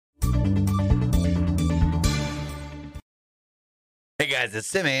Hey guys, it's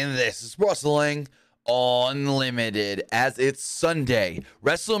Timmy, and this is Wrestling Unlimited. As it's Sunday,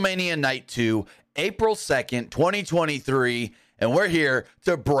 WrestleMania Night 2, April 2nd, 2023, and we're here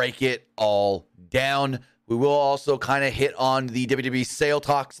to break it all down. We will also kind of hit on the WWE sale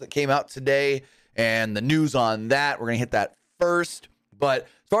talks that came out today and the news on that. We're going to hit that first. But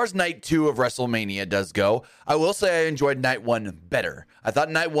as far as Night 2 of WrestleMania does go, I will say I enjoyed Night 1 better. I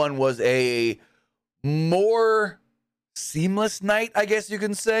thought Night 1 was a more seamless night, I guess you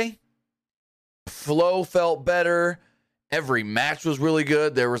can say. Flow felt better. Every match was really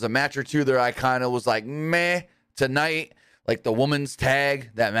good. There was a match or two that I kind of was like, meh. Tonight, like the women's tag,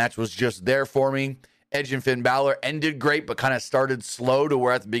 that match was just there for me. Edge and Finn Balor ended great, but kind of started slow to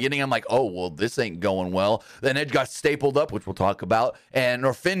where at the beginning I'm like, oh, well, this ain't going well. Then Edge got stapled up, which we'll talk about,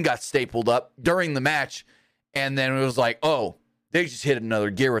 or Finn got stapled up during the match. And then it was like, oh, they just hit another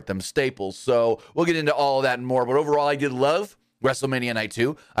gear with them staples. So we'll get into all of that and more. But overall, I did love WrestleMania Night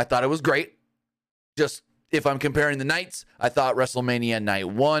 2. I thought it was great. Just if I'm comparing the nights, I thought WrestleMania Night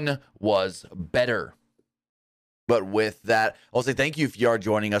 1 was better. But with that, I'll say thank you if you are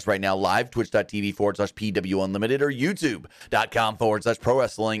joining us right now live, twitch.tv/PW Unlimited or youtube.com/Pro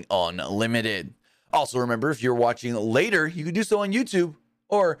Wrestling Unlimited. Also, remember, if you're watching later, you can do so on YouTube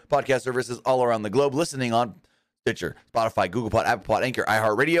or podcast services all around the globe, listening on Stitcher, Spotify, Google Pod, Apple Pod, Anchor,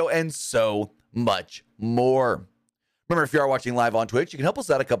 iHeartRadio, and so much more. Remember, if you are watching live on Twitch, you can help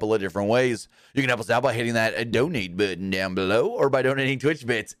us out a couple of different ways. You can help us out by hitting that donate button down below or by donating Twitch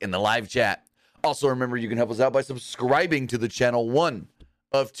bits in the live chat. Also, remember, you can help us out by subscribing to the channel one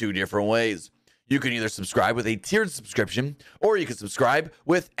of two different ways. You can either subscribe with a tiered subscription, or you can subscribe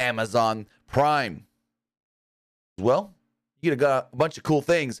with Amazon Prime. Well, you get a bunch of cool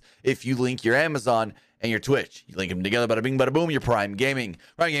things if you link your Amazon and your Twitch. You link them together, bada bing, bada boom, your Prime Gaming.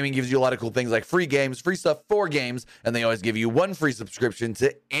 Prime Gaming gives you a lot of cool things like free games, free stuff for games, and they always give you one free subscription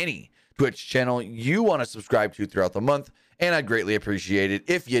to any Twitch channel you want to subscribe to throughout the month, and I'd greatly appreciate it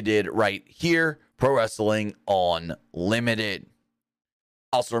if you did right here, Pro Wrestling Unlimited.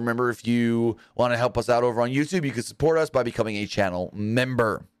 Also, remember, if you want to help us out over on YouTube, you can support us by becoming a channel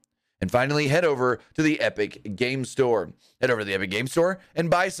member. And finally, head over to the Epic Game Store. Head over to the Epic Game Store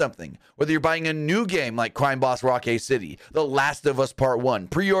and buy something. Whether you're buying a new game like Crime Boss Rockay City, The Last of Us Part 1,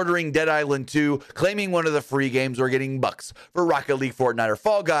 pre-ordering Dead Island 2, claiming one of the free games, or getting bucks for Rocket League, Fortnite, or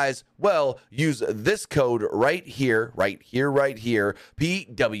Fall Guys, well, use this code right here, PW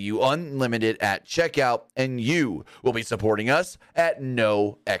Unlimited at checkout, and you will be supporting us at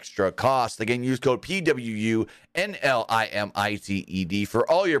no extra cost. Again, use code PWU NLIMITED for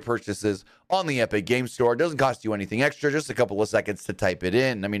all your purchases on the Epic Game Store. It doesn't cost you anything extra, just a couple of seconds to type it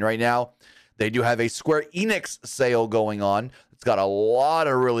in. I mean, right now, they do have a Square Enix sale going on. It's got a lot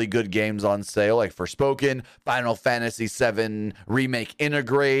of really good games on sale, like Forspoken, Final Fantasy VII Remake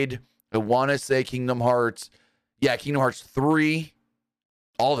Intergrade. I want to say Kingdom Hearts 3,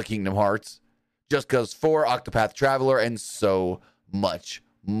 all the Kingdom Hearts, Just Cause 4, Octopath Traveler, and so much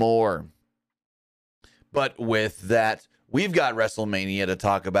more. But with that, we've got WrestleMania to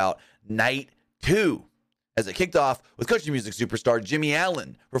talk about Night 2, as it kicked off with country music superstar Jimmy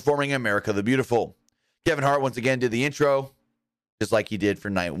Allen performing America the Beautiful. Kevin Hart once again did the intro, just like he did for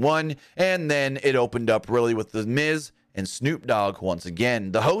Night 1, and then it opened up really with The Miz and Snoop Dogg once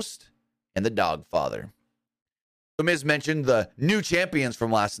again, the host and the Dog Father. The Miz mentioned the new champions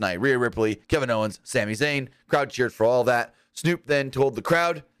from last night, Rhea Ripley, Kevin Owens, Sami Zayn. Crowd cheered for all that. Snoop then told the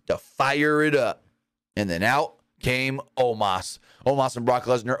crowd to fire it up. And then out came Omos. Omos and Brock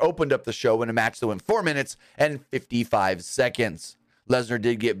Lesnar opened up the show in a match that went 4 minutes and 55 seconds. Lesnar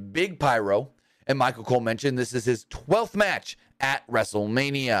did get big pyro, and Michael Cole mentioned this is his 12th match at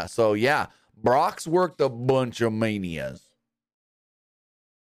WrestleMania. So yeah, Brock's worked a bunch of manias.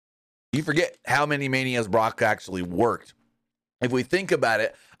 You forget how many manias Brock actually worked. If we think about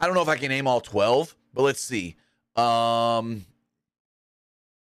it, I don't know if I can name all 12, but let's see.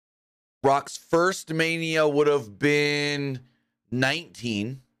 Brock's first Mania would have been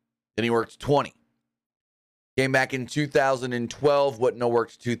 19. Then he worked 20. Came back in 2012.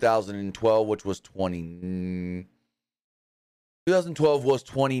 Worked 2012, which was 20. 2012 was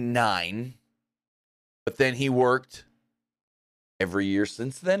 29. But then he worked every year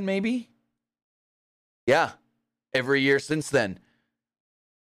since then, maybe? Yeah, every year since then.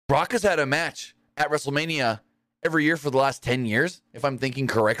 Brock has had a match at WrestleMania every year for the last 10 years, if I'm thinking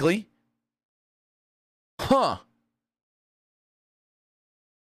correctly. Huh.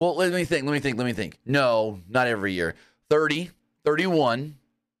 Well, let me think. No, not every year. 30, 31,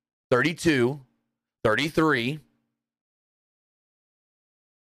 32, 33.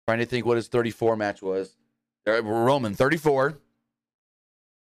 Trying to think what his 34 match was. Roman, 34.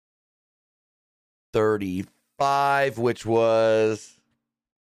 35, which was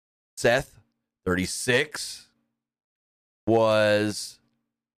Seth. 36 was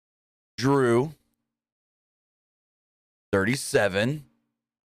Drew. 37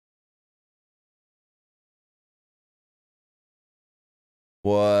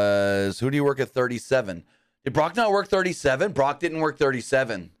 was, who do you work at 37? Did Brock not work 37? Brock didn't work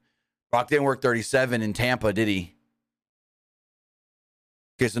 37. Brock didn't work 37 in Tampa, did he?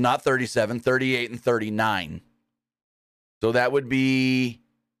 Okay, so not 37, 38 and 39. So that would be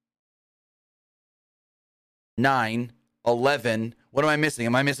 9, 11. What am I missing?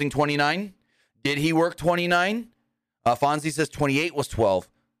 Am I missing 29? Did he work 29? Fonzie says 28 was 12.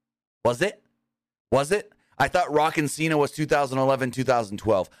 Was it? Was it? I thought Rock and Cena was 2011,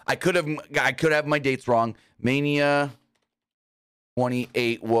 2012. I could have my dates wrong. Mania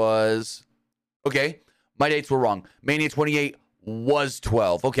 28 was, okay, my dates were wrong. Mania 28 was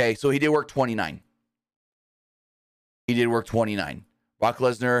 12. Okay, so he did work 29. He did work 29. Brock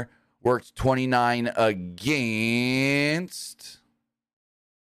Lesnar worked 29 against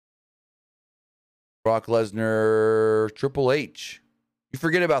Brock Lesnar, Triple H. You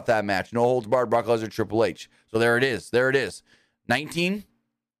forget about that match. No holds barred, Brock Lesnar, Triple H. So there it is. There it is. 19,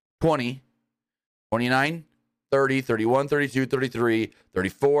 20, 29, 30, 31, 32, 33,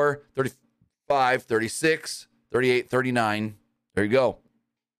 34, 35, 36, 38, 39. There you go.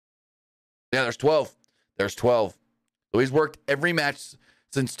 Yeah, there's 12. There's 12. So he's worked every match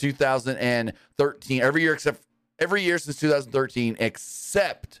since 2013. Every year since 2013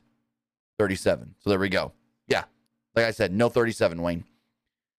 except 37. So there we go. Yeah. Like I said, no 37, Wayne.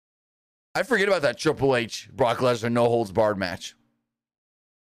 I forget about that Triple H Brock Lesnar no holds barred match.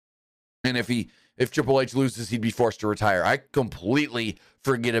 And if Triple H loses, he'd be forced to retire. I completely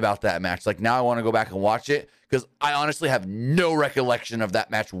forget about that match. Like now I want to go back and watch it because I honestly have no recollection of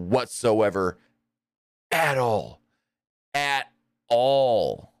that match whatsoever at all. At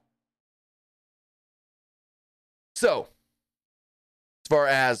all. So, as far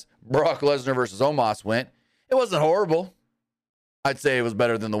as Brock Lesnar versus Omos went, it wasn't horrible. I'd say it was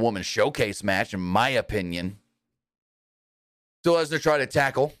better than the Women's Showcase match, in my opinion. So Lesnar tried to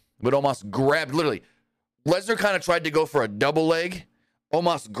tackle, but Omos grabbed, literally, Lesnar kind of tried to go for a double leg.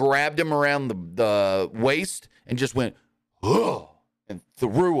 Omos grabbed him around the waist and just went, ugh, and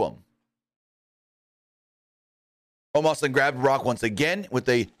threw him. Omos then grabbed Brock once again with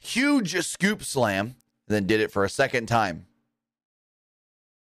a huge scoop slam, and then did it for a second time.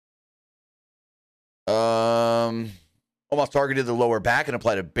 Omos targeted the lower back and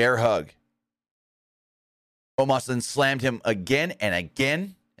applied a bear hug. Omos then slammed him again and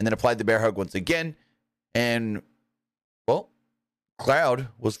again, and then applied the bear hug once again. And, well, crowd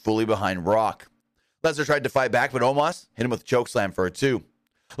was fully behind Brock. Lesnar tried to fight back, but Omos hit him with a choke slam for a 2.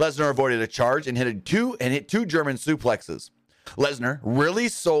 Lesnar avoided a charge and hit two German suplexes. Lesnar really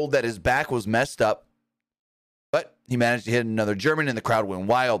sold that his back was messed up, but he managed to hit another German and the crowd went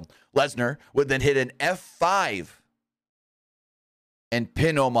wild. Lesnar would then hit an F5 and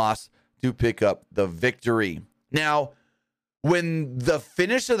pin Omos to pick up the victory. Now, when the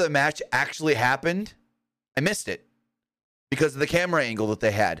finish of the match actually happened, I missed it because of the camera angle that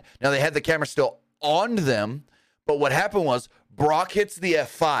they had. Now, they had the camera still on them, but what happened was Brock hits the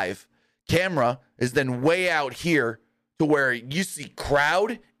F5. Camera is then way out here to where you see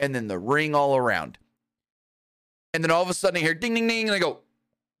crowd and then the ring all around. And then all of a sudden I hear ding, ding, ding, and I go,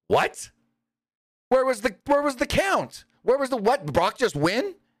 what? Where was the count? Where was the what? Brock just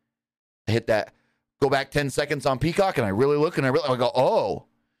win? I hit that. Go back 10 seconds on Peacock, and I really look, and I go, oh,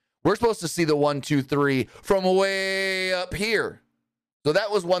 we're supposed to see the 1, 2, 3 from way up here. So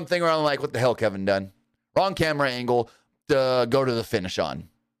that was one thing where I'm like, what the hell, Kevin done? Wrong camera angle to go to the finish on.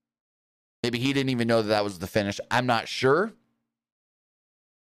 Maybe he didn't even know that was the finish. I'm not sure.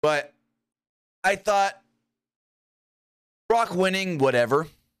 But I thought Brock winning, whatever.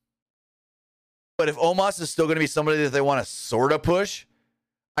 But if Omos is still going to be somebody that they want to sort of push,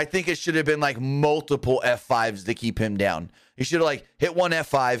 I think it should have been like multiple F5s to keep him down. He should have like hit one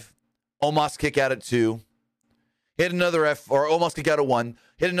F5, Omos kick out at 2, hit another or Omos kick out at 1,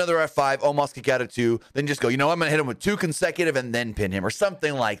 hit another F5, Omos kick out at 2, then just go, you know, I'm going to hit him with 2 consecutive and then pin him or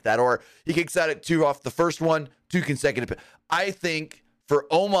something like that. Or he kicks out at 2 off the first one, 2 consecutive. I think for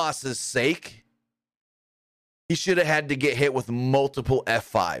Omos's sake, he should have had to get hit with multiple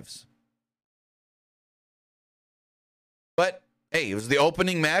F5s. But, hey, it was the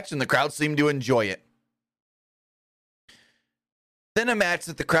opening match, and the crowd seemed to enjoy it. Then a match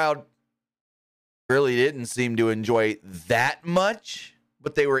that the crowd really didn't seem to enjoy that much,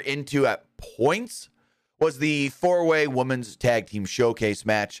 but they were into at points, was the four-way women's tag team showcase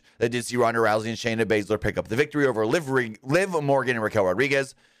match that did see Ronda Rousey and Shayna Baszler pick up the victory over Liv Morgan and Raquel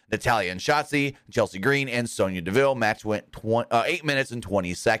Rodriguez, Natalya and Shotzi, Chelsea Green, and Sonya Deville. Match went 8 minutes and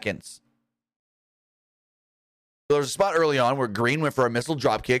 20 seconds. So there's a spot early on where Green went for a missile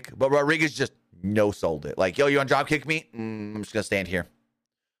dropkick, but Rodriguez just no-sold it. Like, yo, you want to dropkick me? I'm just going to stand here.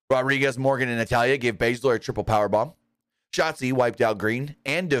 Rodriguez, Morgan, and Natalya gave Baszler a triple powerbomb. Shotzi wiped out Green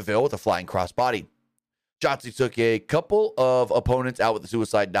and Deville with a flying crossbody. Shotzi took a couple of opponents out with the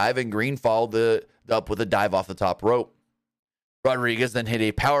suicide dive, and Green followed up with a dive off the top rope. Rodriguez then hit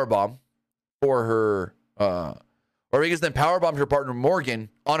a powerbomb for her. Rodriguez then powerbombed her partner Morgan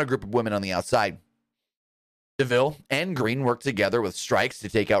on a group of women on the outside. Deville and Green worked together with strikes to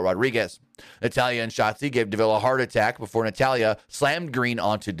take out Rodriguez. Natalya and Shotzi gave Deville a heart attack before Natalya slammed Green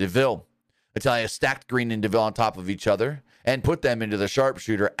onto Deville. Natalya stacked Green and Deville on top of each other and put them into the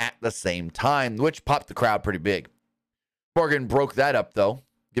sharpshooter at the same time, which popped the crowd pretty big. Morgan broke that up, though,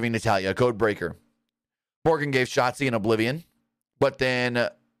 giving Natalya a code breaker. Morgan gave Shotzi an oblivion, but then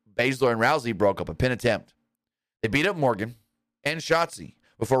Baszler and Rousey broke up a pin attempt. They beat up Morgan and Shotzi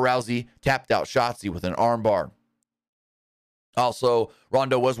before Rousey tapped out Shotzi with an armbar. Also,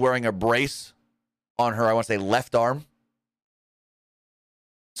 Ronda was wearing a brace on her, I want to say, left arm.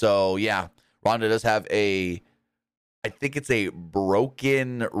 So, yeah, Ronda does have I think it's a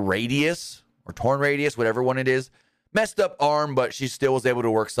broken radius or torn radius, whatever one it is. Messed up arm, but she still was able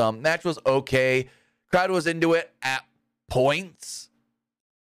to work some. Match was okay. Crowd was into it at points.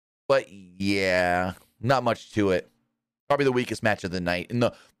 But yeah, not much to it. Probably the weakest match of the night. In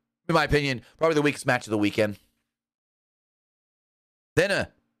my opinion, probably the weakest match of the weekend. Then,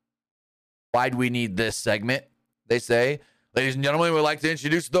 why do we need this segment? They say, ladies and gentlemen, we'd like to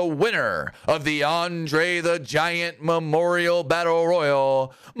introduce the winner of the Andre the Giant Memorial Battle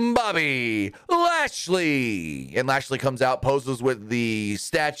Royal, Bobby Lashley. And Lashley comes out, poses with the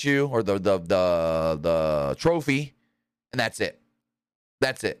statue or the trophy, and that's it.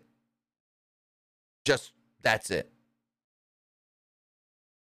 That's it. Just, that's it.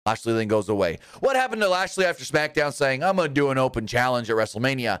 Lashley then goes away. What happened to Lashley after SmackDown saying, I'm going to do an open challenge at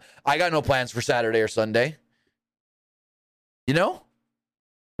WrestleMania? I got no plans for Saturday or Sunday. You know?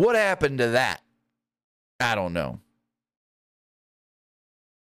 What happened to that? I don't know.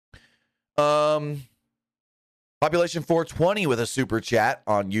 Population 420 with a super chat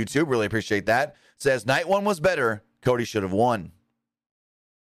on YouTube. Really appreciate that. Says, night one was better. Cody should have won.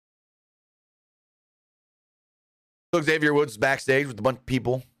 So Xavier Woods backstage with a bunch of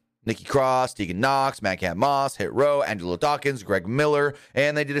people. Nikki Cross, Tegan Knox, Madcap Moss, Hit Row, Angelo Dawkins, Greg Miller.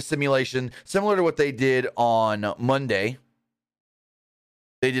 And they did a simulation similar to what they did on Monday.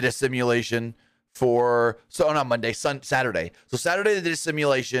 They did a simulation Saturday. So Saturday they did a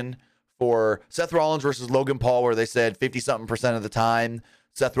simulation for Seth Rollins versus Logan Paul where they said 50-something% of the time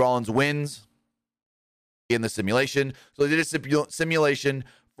Seth Rollins wins in the simulation. So they did a simulation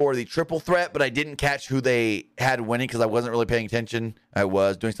for the triple threat, but I didn't catch who they had winning because I wasn't really paying attention. I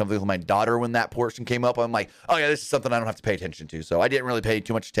was doing something with my daughter when that portion came up. I'm like, oh yeah, this is something I don't have to pay attention to. So I didn't really pay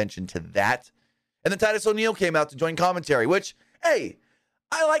too much attention to that. And then Titus O'Neil came out to join commentary, which, hey,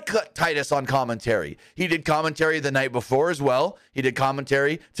 I like Titus on commentary. He did commentary the night before as well. He did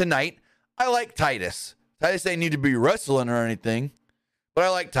commentary tonight. I like Titus. Titus ain't need to be wrestling or anything, but I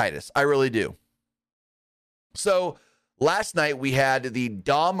like Titus. I really do. So last night we had the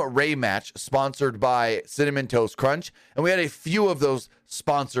Dom Ray match sponsored by Cinnamon Toast Crunch, and we had a few of those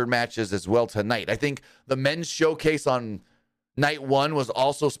sponsored matches as well tonight. I think the men's showcase on night one was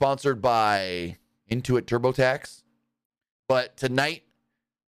also sponsored by Intuit TurboTax, but tonight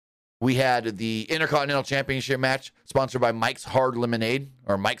we had the Intercontinental Championship match sponsored by Mike's Hard Lemonade,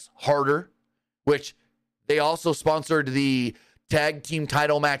 or Mike's Harder, which they also sponsored the tag team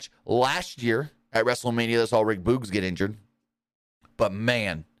title match last year at WrestleMania. That's all Rick Boogs get injured. But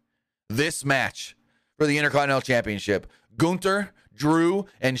man, this match for the Intercontinental Championship, Gunther, Drew,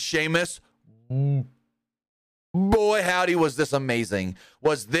 and Sheamus, boy howdy was this amazing.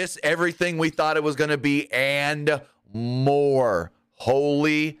 Was this everything we thought it was going to be and more?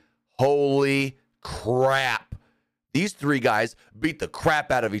 Holy crap. These three guys beat the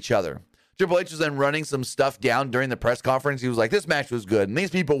crap out of each other. Triple H was then running some stuff down during the press conference. He was like, this match was good, and these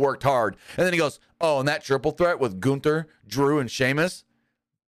people worked hard. And then he goes, oh, and that triple threat with Gunther, Drew, and Sheamus?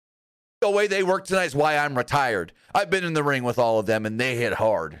 The way they worked tonight is why I'm retired. I've been in the ring with all of them, and they hit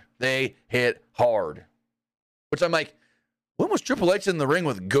hard. They hit hard. Which I'm like, when was Triple H in the ring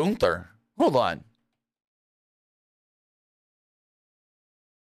with Gunther? Hold on.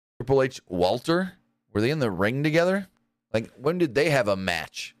 Triple H, Walter? Were they in the ring together? Like, when did they have a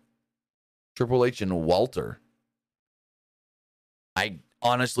match? Triple H and Walter. I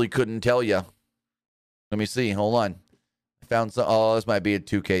honestly couldn't tell you. Let me see. Hold on. I found some. Oh, this might be a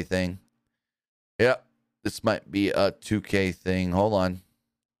 2K thing. Yep. This might be a 2K thing. Hold on.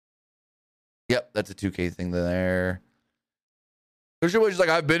 Yep, that's a 2K thing there. Triple H is like,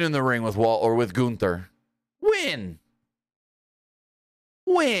 I've been in the ring with Walt or with Gunther. When?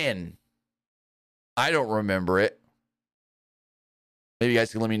 I don't remember it. Maybe you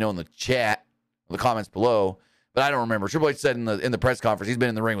guys can let me know in the chat, in the comments below. But I don't remember. Triple H said in the press conference he's been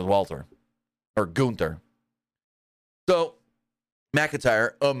in the ring with Walter or Gunther. So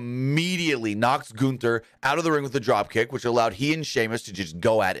McIntyre immediately knocks Gunther out of the ring with a dropkick, which allowed he and Sheamus to just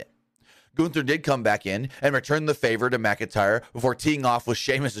go at it. Gunther did come back in and return the favor to McIntyre before teeing off with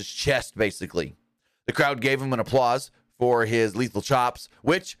Sheamus' chest, basically. The crowd gave him an applause for his lethal chops,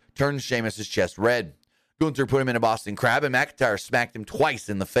 which turned Sheamus' chest red. Gunther put him in a Boston Crab, and McIntyre smacked him twice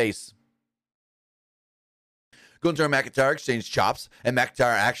in the face. Gunther and McIntyre exchanged chops, and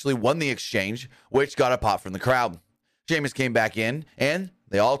McIntyre actually won the exchange, which got a pop from the crowd. Sheamus came back in, and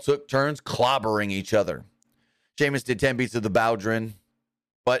they all took turns clobbering each other. Sheamus did 10 beats of the Bowdrin,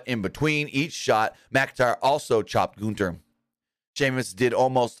 but in between each shot, McIntyre also chopped Gunther. Sheamus did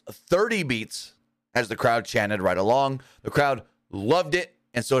almost 30 beats as the crowd chanted right along. The crowd loved it,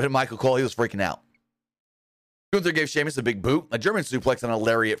 and so did Michael Cole. He was freaking out. Gunther gave Sheamus a big boot, a German suplex, and a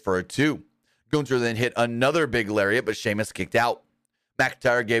lariat for a 2. Gunther then hit another big lariat, but Sheamus kicked out.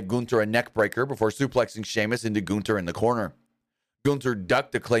 McIntyre gave Gunther a neck breaker before suplexing Sheamus into Gunther in the corner. Gunther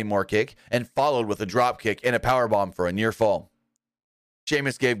ducked a Claymore kick and followed with a drop kick and a powerbomb for a near fall.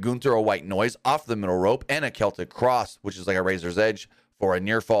 Sheamus gave Gunther a white noise off the middle rope and a Celtic cross, which is like a razor's edge, for a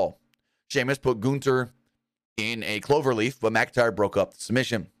near fall. Sheamus put Gunther in a cloverleaf, but McIntyre broke up the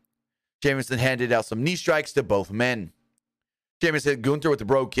submission. Sheamus then handed out some knee strikes to both men. Sheamus hit Gunther with the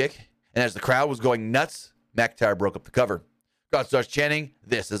brogue kick, and as the crowd was going nuts, McIntyre broke up the cover. Crowd starts chanting,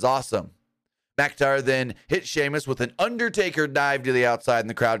 "This is awesome." McIntyre then hit Sheamus with an Undertaker dive to the outside, and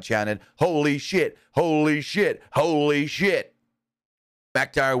the crowd chanted, "Holy shit, holy shit, holy shit."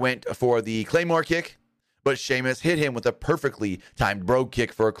 McIntyre went for the Claymore kick, but Sheamus hit him with a perfectly timed brogue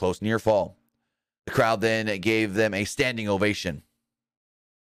kick for a close near fall. The crowd then gave them a standing ovation.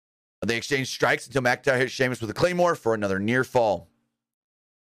 They exchanged strikes until McIntyre hit Sheamus with a Claymore for another near fall.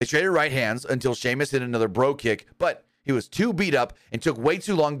 They traded right hands until Sheamus hit another brogue kick, but he was too beat up and took way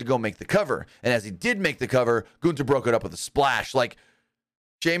too long to go make the cover. And as he did make the cover, Gunther broke it up with a splash. Like,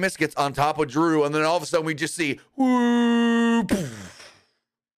 Sheamus gets on top of Drew, and then all of a sudden we just see, whoo, poof,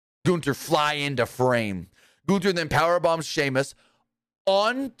 Gunther fly into frame. Gunther then powerbombs Sheamus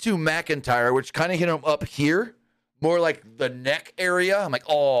onto McIntyre, which kind of hit him up here, more like the neck area. I'm like,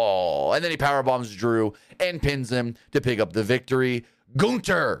 oh. And then he powerbombs Drew and pins him to pick up the victory.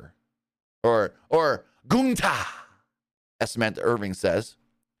 Gunther, or Gunta, as Samantha Irving says,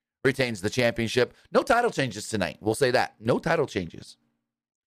 retains the championship. No title changes tonight. We'll say that. No title changes.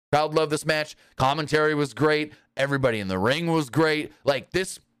 Crowd loved this match. Commentary was great. Everybody in the ring was great. Like,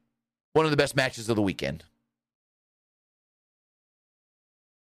 this, one of the best matches of the weekend.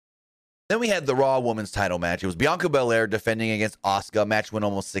 Then we had the Raw Women's title match. It was Bianca Belair defending against Asuka. Match went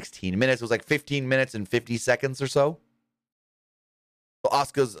almost 16 minutes. It was like 15 minutes and 50 seconds or so.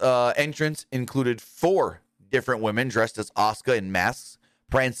 Asuka's entrance included 4 different women dressed as Asuka in masks,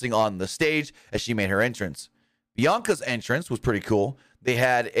 prancing on the stage as she made her entrance. Bianca's entrance was pretty cool. They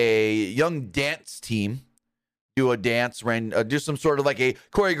had a young dance team do a dance, do some sort of like a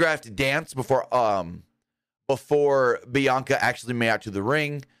choreographed dance before Bianca actually made out to the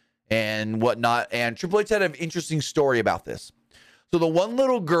ring and whatnot. And Triple H had an interesting story about this. So the one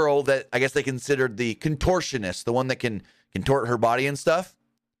little girl that I guess they considered the contortionist, the one that can contort her body and stuff,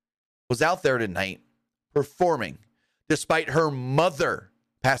 was out there tonight performing despite her mother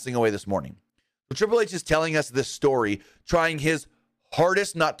passing away this morning. So Triple H is telling us this story, trying his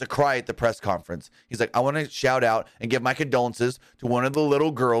hardest not to cry at the press conference. He's like, I want to shout out and give my condolences to one of the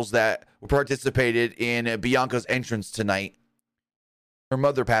little girls that participated in Bianca's entrance tonight. Her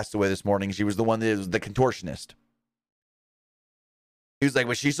mother passed away this morning. She was the one that was the contortionist. He was like,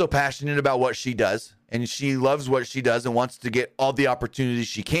 but she's so passionate about what she does, and she loves what she does and wants to get all the opportunities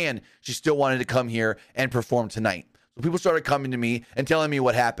she can. She still wanted to come here and perform tonight. So people started coming to me and telling me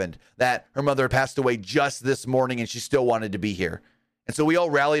what happened, that her mother passed away just this morning and she still wanted to be here. And so we all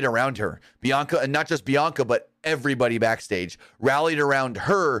rallied around her. Bianca, and not just Bianca, but everybody backstage rallied around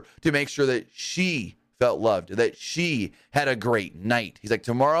her to make sure that she felt loved, that she had a great night. He's like,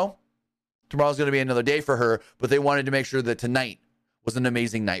 tomorrow's going to be another day for her, but they wanted to make sure that tonight was an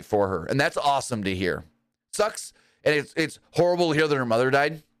amazing night for her. And that's awesome to hear. Sucks. And it's horrible to hear that her mother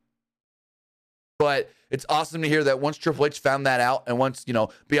died. But it's awesome to hear that once Triple H found that out, and once,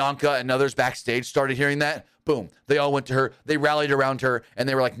 Bianca and others backstage started hearing that, boom, they all went to her. They rallied around her, and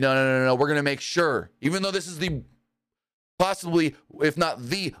they were like, no. We're going to make sure, even though this is the possibly, if not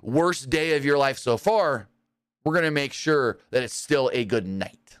the worst day of your life so far, we're going to make sure that it's still a good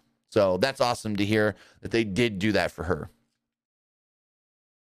night. So that's awesome to hear that they did do that for her.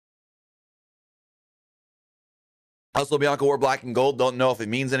 Also, Bianca wore black and gold. Don't know if it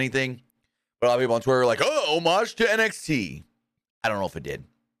means anything. But a lot of people on Twitter are like, oh, homage to NXT. I don't know if it did.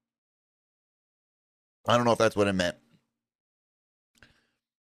 I don't know if that's what it meant.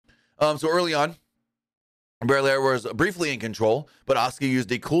 So early on, Belair was briefly in control, but Asuka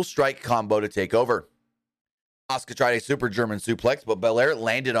used a cool strike combo to take over. Asuka tried a super German suplex, but Belair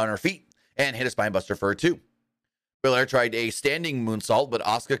landed on her feet and hit a spinebuster for her too. Belair tried a standing moonsault, but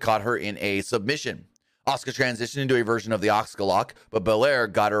Asuka caught her in a submission. Asuka transitioned into a version of the Asuka lock, but Belair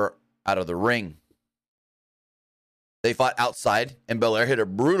got her out of the ring. They fought outside, and Belair hit a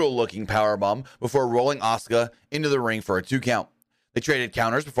brutal-looking powerbomb before rolling Asuka into the ring for a 2 count. They traded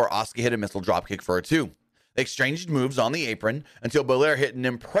counters before Asuka hit a missile dropkick for a 2. They exchanged moves on the apron until Belair hit an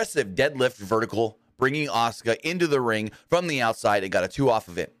impressive deadlift vertical, bringing Asuka into the ring from the outside and got a 2 off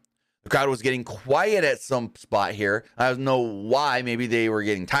of it. The crowd was getting quiet at some spot here. I don't know why. Maybe they were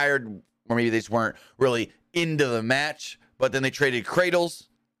getting tired, or maybe they just weren't really into the match. But then they traded cradles.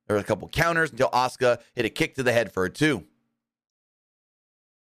 There were a couple counters until Asuka hit a kick to the head for a 2.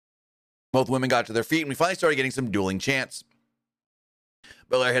 Both women got to their feet, and we finally started getting some dueling chants.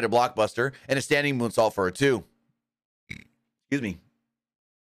 Belair hit a blockbuster and a standing moonsault for a 2. Excuse me.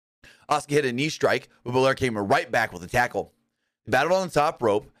 Asuka hit a knee strike, but Belair came right back with a tackle. They battled on the top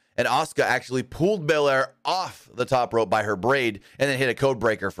rope, and Asuka actually pulled Belair off the top rope by her braid and then hit a code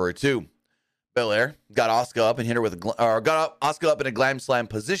breaker for a 2. Belair got Asuka up and hit her with got Asuka up in a glam slam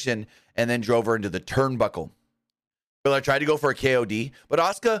position and then drove her into the turnbuckle. Belair tried to go for a KOD, but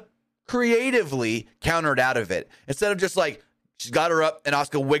Asuka creatively countered out of it. Instead of just like she's got her up and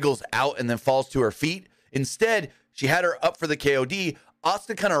Asuka wiggles out and then falls to her feet, instead she had her up for the KOD.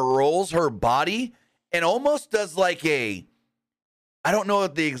 Asuka kind of rolls her body and almost does like I don't know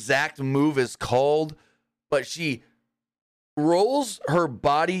what the exact move is called, but she rolls her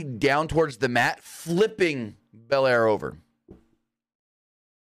body down towards the mat, flipping Belair over.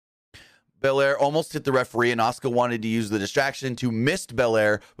 Belair almost hit the referee, and Asuka wanted to use the distraction to miss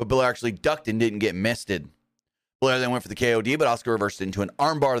Belair, but Belair actually ducked and didn't get misted. Belair then went for the KOD, but Asuka reversed it into an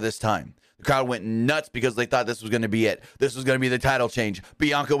armbar this time. The crowd went nuts because they thought this was going to be it. This was going to be the title change.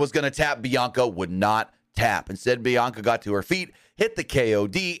 Bianca was going to tap. Bianca would not tap. Instead, Bianca got to her feet, hit the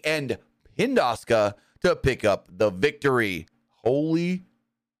KOD, and pinned Asuka to pick up the victory. Holy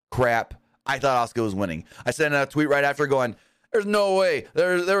crap. I thought Asuka was winning. I sent out a tweet right after going, there's no way.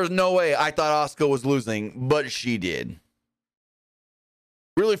 There was no way I thought Asuka was losing, but she did.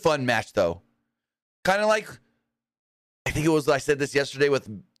 Really fun match, though. Kind of like, I think it was, I said this yesterday with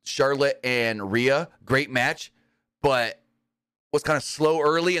Charlotte and Rhea. Great match, but was kind of slow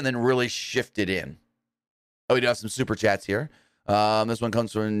early and then really shifted in. Oh, we do have some super chats here. This one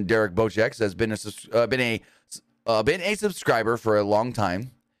comes from Derek Bocek. Says, been a subscriber for a long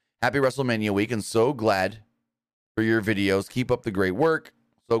time. Happy WrestleMania week, and so glad for your videos. Keep up the great work.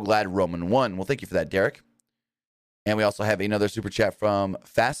 So glad Roman won. Well, thank you for that, Derek. And we also have another super chat from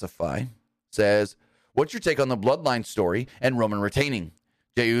Facify. Says, what's your take on the Bloodline story and Roman retaining?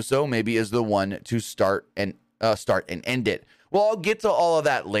 Jey Uso maybe is the one to start and end it. Well, I'll get to all of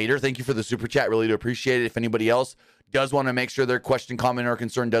that later. Thank you for the super chat. Really do appreciate it. If anybody else does want to make sure their question, comment, or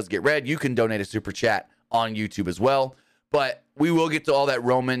concern does get read, you can donate a super chat on YouTube as well. But we will get to all that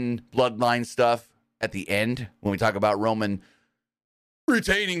Roman bloodline stuff at the end when we talk about Roman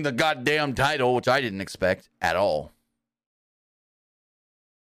retaining the goddamn title, which I didn't expect at all.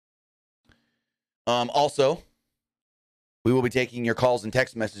 Also, we will be taking your calls and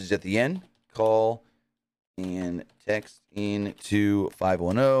text messages at the end. Call and text into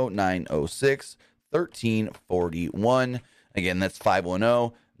 510-906-1341. Again, that's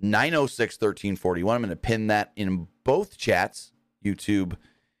 510-906-1341. I'm going to pin that in both chats, YouTube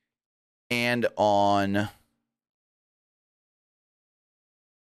and on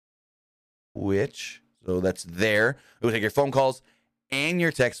Twitch. So that's there. We'll take your phone calls and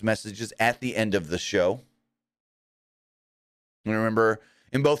your text messages at the end of the show. And remember,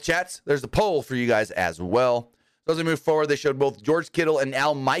 in both chats, there's a poll for you guys as well. So as we move forward, they showed both George Kittle and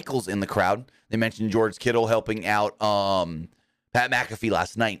Al Michaels in the crowd. They mentioned George Kittle helping out Pat McAfee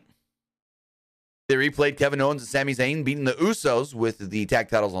last night. They replayed Kevin Owens and Sami Zayn beating the Usos with the tag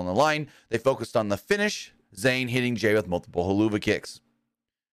titles on the line. They focused on the finish, Zayn hitting Jey with multiple haluva kicks.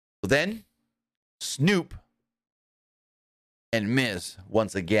 So then, Snoop and Miz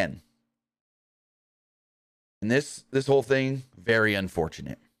once again. And this whole thing, very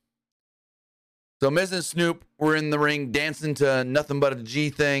unfortunate. So Miz and Snoop were in the ring dancing to Nothing But a G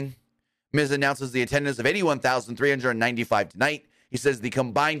thing. Miz announces the attendance of 81,395 tonight. He says the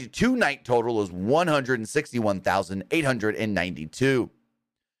combined two-night total is 161,892.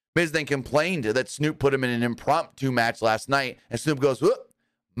 Miz then complained that Snoop put him in an impromptu match last night, and Snoop goes, "Whoop,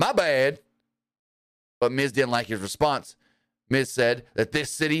 my bad." But Miz didn't like his response. Miz said that this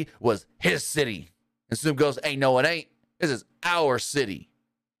city was his city. And Snoop goes, "Hey, no, it ain't. This is our city."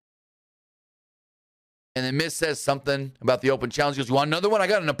 And then Miz says something about the open challenge. He goes, "You want another one? I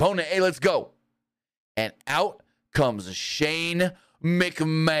got an opponent. Hey, let's go." And out comes Shane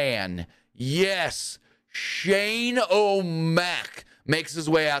McMahon. Yes, Shane O'Mac makes his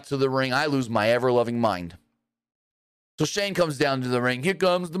way out to the ring. I lose my ever-loving mind. So Shane comes down to the ring. Here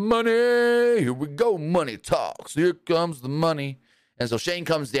comes the money. Here we go. Money talks. Here comes the money. And so Shane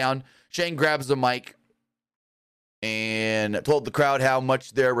comes down. Shane grabs the mic and told the crowd how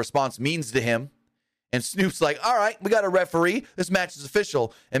much their response means to him. And Snoop's like, "All right, we got a referee. This match is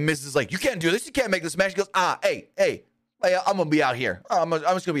official." And Miz is like, "You can't do this. You can't make this match." He goes, hey, I'm going to be out here. I'm just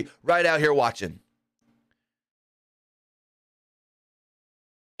going to be right out here watching.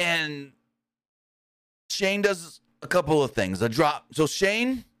 And Shane does a couple of things. A drop. So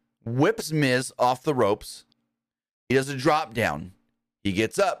Shane whips Miz off the ropes. He does a drop down. He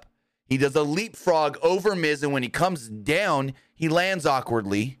gets up. He does a leapfrog over Miz. And when he comes down, he lands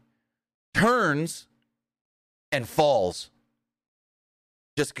awkwardly, turns, and falls.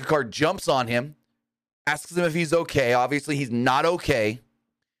 Jessica Carr jumps on him, asks him if he's okay. Obviously, he's not okay.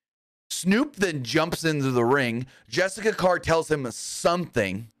 Snoop then jumps into the ring. Jessica Carr tells him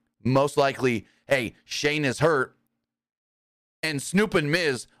something, most likely, "Hey, Shane is hurt." And Snoop and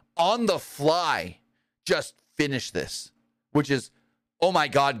Miz, on the fly, just finish this, which is, oh my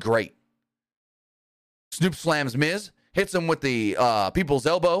God, great. Snoop slams Miz, hits him with the people's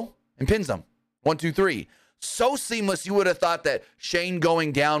elbow, and pins him. 1, 2, 3. So seamless, you would have thought that Shane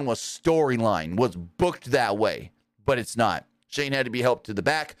going down was storyline, was booked that way, but it's not. Shane had to be helped to the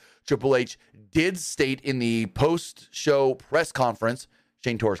back. Triple H did state in the post-show press conference,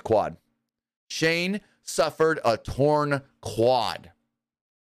 Shane tore his quad. Shane suffered a torn quad.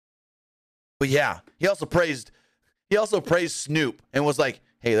 But yeah, he also praised Snoop and was like,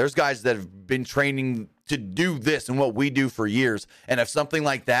 "Hey, there's guys that have been training to do this and what we do for years. And if something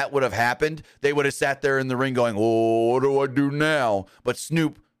like that would have happened, they would have sat there in the ring going, 'Oh, what do I do now?' But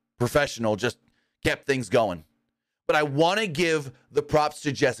Snoop, professional, just kept things going." But I want to give the props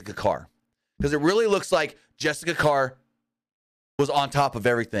to Jessica Carr because it really looks like Jessica Carr was on top of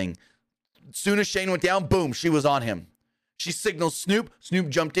everything. As soon as Shane went down, boom, she was on him. She signaled Snoop. Snoop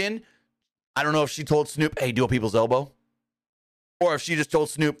jumped in. I don't know if she told Snoop, "Hey, do a people's elbow." Or if she just told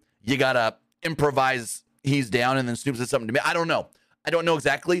Snoop, "You got to improvise, he's down," and then Snoop said something to me. I don't know. I don't know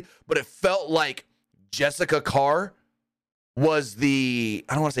exactly, but it felt like Jessica Carr was the,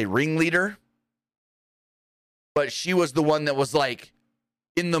 I don't want to say ringleader, but she was the one that was like,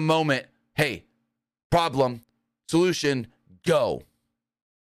 in the moment, "Hey, problem, solution, go."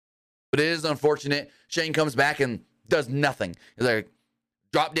 But it is unfortunate. Shane comes back and does nothing. He's like,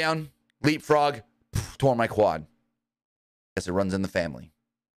 drop down, leapfrog, tore my quad. Guess it runs in the family.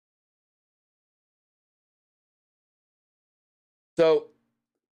 So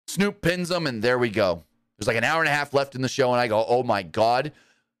Snoop pins him, and there we go. There's like an hour and a half left in the show, and I go, oh my God.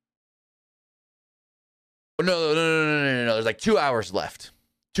 Oh, no. There's like 2 hours left.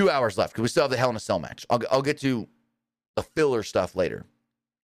 2 hours left because we still have the Hell in a Cell match. I'll get to the filler stuff later.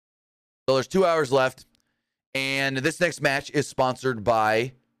 So there's 2 hours left, and this next match is sponsored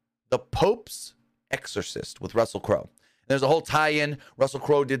by the Pope's Exorcist with Russell Crowe. There's a whole tie-in. Russell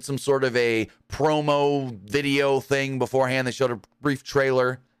Crowe did some sort of a promo video thing beforehand. They showed a brief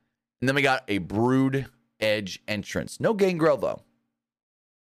trailer. And then we got a Brood Edge entrance. No Gangrel, though.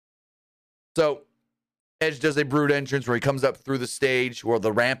 So Edge does a Brood entrance where he comes up through the stage, or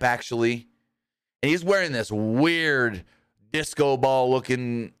the ramp, actually. And he's wearing this weird disco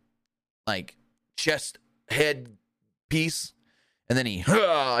ball-looking, like, chest head piece. And then he's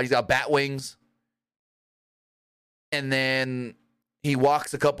got bat wings. And then he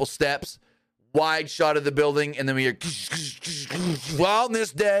walks a couple steps, wide shot of the building, and then we hear,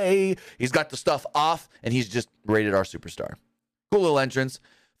 Wellness Day. He's got the stuff off, and he's just rated R superstar. Cool little entrance.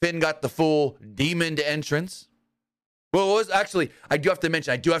 Finn got the full demon entrance. Well, it was actually, I do have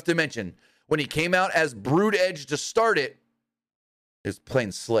to mention, when he came out as Brood Edge to start it, it was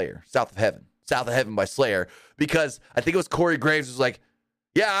playing Slayer, South of Heaven by Slayer, because I think it was Corey Graves who was like,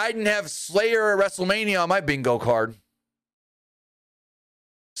 Yeah, I didn't have Slayer at WrestleMania on my bingo card.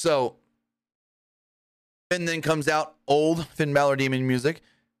 So Finn then comes out, old Finn Balor Demon music.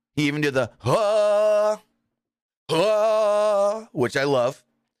 He even did the which I love.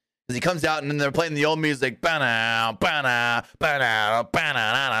 Because he comes out and then they're playing the old music. And I'm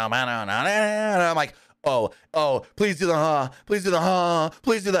like, oh, please do the please do the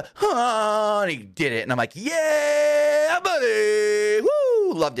please do the and he did it. And I'm like, yeah, buddy.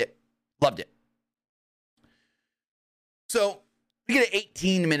 Woo! Loved it. So we get an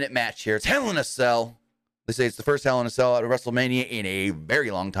 18-minute match here. It's Hell in a Cell. They say it's the first Hell in a Cell at WrestleMania in a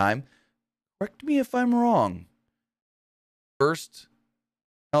very long time. Correct me if I'm wrong. First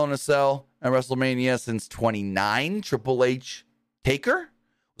Hell in a Cell at WrestleMania since 29. Triple H Taker?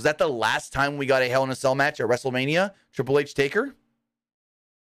 Was that the last time we got a Hell in a Cell match at WrestleMania? Triple H Taker?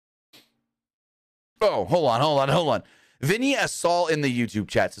 Oh, hold on. Vinny Assault in the YouTube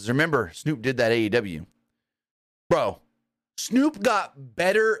chat says, remember, Snoop did that AEW. Bro, Snoop got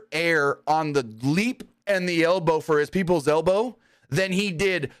better air on the leap and the elbow for his people's elbow than he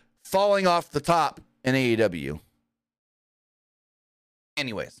did falling off the top in AEW.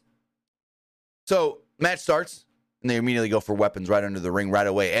 Anyways, so match starts and they immediately go for weapons right under the ring right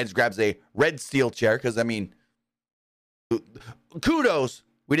away. Edge grabs a red steel chair because, I mean, kudos.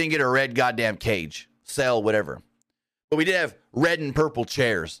 We didn't get a red goddamn cage, cell, whatever. But we did have red and purple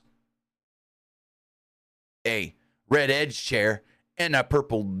chairs. A red Edge chair and a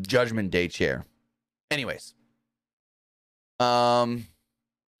purple Judgment Day chair. Anyways. Yeah,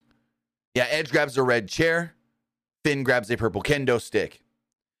 Edge grabs a red chair. Finn grabs a purple kendo stick.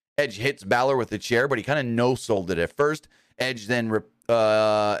 Edge hits Balor with the chair, but he kind of no-sold it at first. Edge then,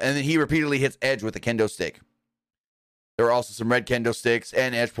 and then he repeatedly hits Edge with a kendo stick. There were also some red kendo sticks,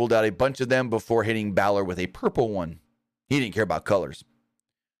 and Edge pulled out a bunch of them before hitting Balor with a purple one. He didn't care about colors.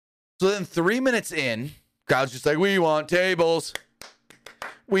 So then 3 minutes in, crowd's just like, we want tables.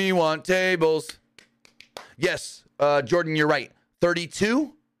 We want tables. Yes, Jordan, you're right.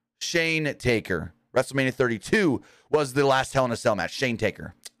 32, Shane Taker. WrestleMania 32 was the last Hell in a Cell match. Shane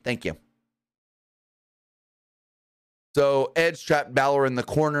Taker. Thank you. So Edge trapped Balor in the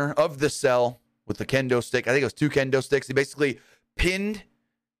corner of the cell with the kendo stick. I think it was 2 kendo sticks. He basically pinned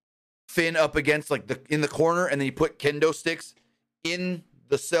Finn up against in the corner, and then he put kendo sticks in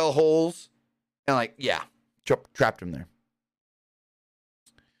the cell holes and trapped him there.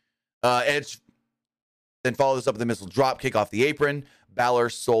 Edge then followed this up with a missile drop kick off the apron. Balor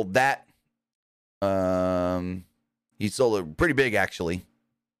sold that. He sold it pretty big, actually.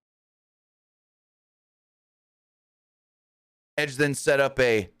 Edge then set up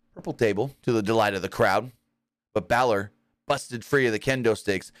a purple table to the delight of the crowd, but Balor busted free of the kendo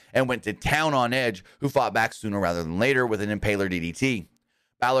sticks and went to town on Edge, who fought back sooner rather than later with an impaler DDT.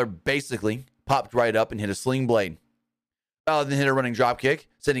 Balor basically popped right up and hit a sling blade. Balor then hit a running drop kick,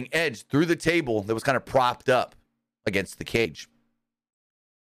 sending Edge through the table that was kind of propped up against the cage.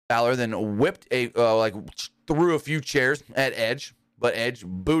 Balor then whipped threw a few chairs at Edge, but Edge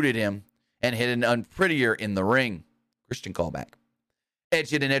booted him and hit an unprettier in the ring. Christian callback. Edge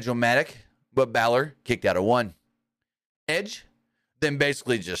hit an Edge-o-matic, but Balor kicked out of one. Edge then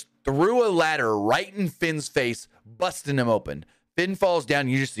basically just threw a ladder right in Finn's face, busting him open. Finn falls down,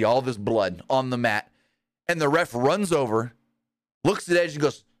 and you just see all this blood on the mat. And the ref runs over, looks at Edge and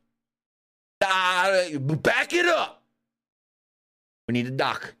goes, back it up. We need a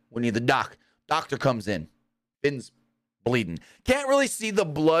doc. Doctor comes in. Finn's bleeding. Can't really see the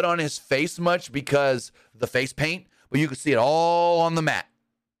blood on his face much because of the face paint, but you can see it all on the mat.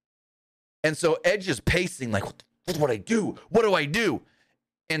 And so Edge is pacing like, what do I do? What do I do?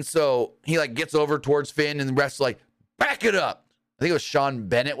 And so he gets over towards Finn, and the ref's like, back it up. I think it was Sean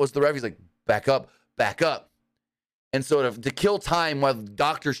Bennett was the ref. He's like, back up. And so to kill time while the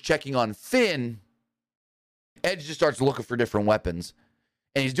doctor's checking on Finn, Edge just starts looking for different weapons.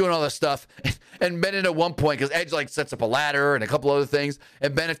 And he's doing all this stuff. And Bennett at one point, because Edge sets up a ladder and a couple other things,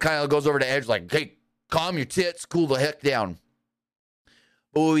 and Bennett kind of goes over to Edge like, hey, calm your tits, cool the heck down.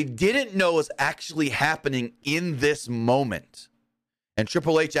 But what we didn't know was actually happening in this moment. And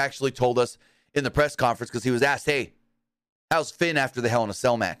Triple H actually told us in the press conference, because he was asked, hey, how's Finn after the Hell in a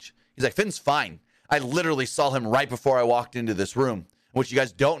Cell match? He's like, Finn's fine. I literally saw him right before I walked into this room. What you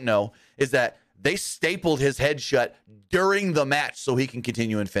guys don't know is that they stapled his head shut during the match so he can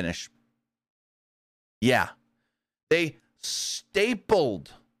continue and finish. Yeah. They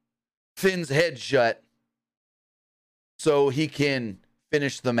stapled Finn's head shut so he can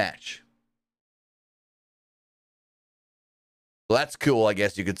finish the match. Well, that's cool, I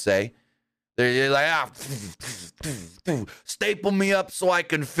guess you could say. They're like, staple me up so I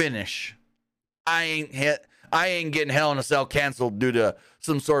can finish. I ain't getting Hell in a Cell canceled due to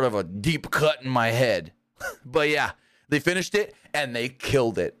some sort of a deep cut in my head. But yeah, they finished it and they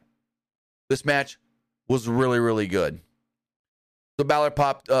killed it. This match was really, really good. So Balor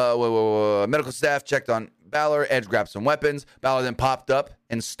popped, medical staff checked on Balor. Edge grabbed some weapons. Balor then popped up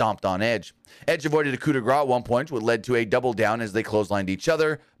and stomped on Edge. Edge avoided a coup de grace at one point, which led to a double down as they clotheslined each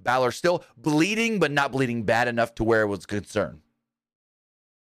other. Balor still bleeding, but not bleeding bad enough to where it was a concern.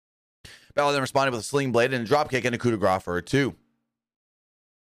 Balor then responded with a sling blade and a dropkick and a coup de grace for a 2.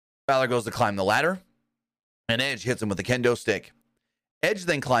 Balor goes to climb the ladder, and Edge hits him with a kendo stick. Edge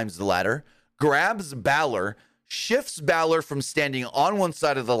then climbs the ladder, grabs Balor, shifts Balor from standing on one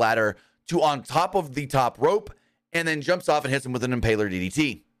side of the ladder to on top of the top rope, and then jumps off and hits him with an impaler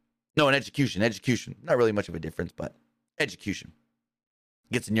DDT. No, an execution. Not really much of a difference, but execution.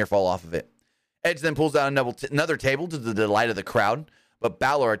 Gets a near fall off of it. Edge then pulls out another table to the delight of the crowd, but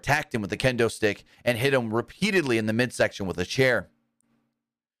Balor attacked him with a kendo stick and hit him repeatedly in the midsection with a chair.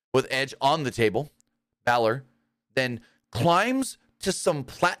 With Edge on the table, Balor then climbs to some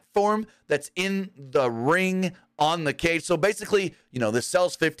platform that's in the ring on the cage. So basically, this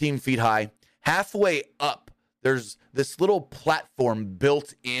cell's 15 feet high. Halfway up, there's this little platform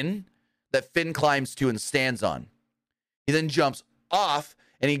built in that Finn climbs to and stands on. He then jumps off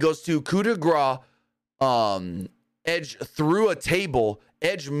and he goes to coup de grace Edge through a table.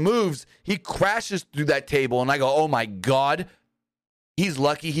 Edge moves. He crashes through that table. And I go, oh my God. He's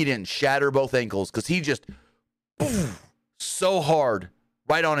lucky he didn't shatter both ankles because he just so hard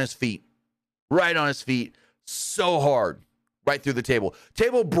right on his feet. So hard right through the table.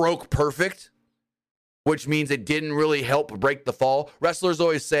 Table broke perfect, which means it didn't really help break the fall. Wrestlers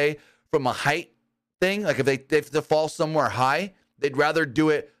always say from a height thing, like if they fall somewhere high, they'd rather do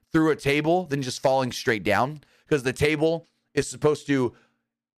it through a table than just falling straight down because the table is supposed to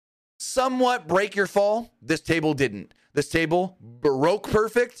somewhat break your fall. This table didn't. This table broke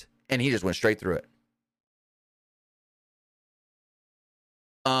perfect, and he just went straight through it.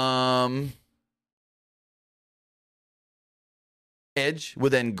 Edge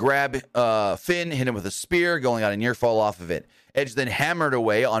would then grab Finn, hit him with a spear, going on a near fall off of it. Edge then hammered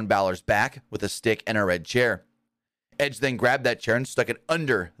away on Balor's back with a stick and a red chair. Edge then grabbed that chair and stuck it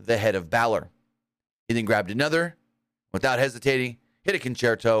under the head of Balor. He then grabbed another, without hesitating, hit a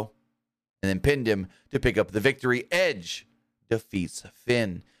concerto, and then pinned him to pick up the victory. Edge defeats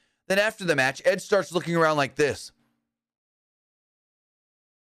Finn. Then after the match, Edge starts looking around like this.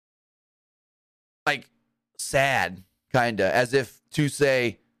 Like, sad, kinda, as if to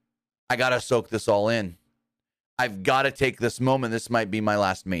say, I gotta soak this all in. I've got to take this moment. This might be my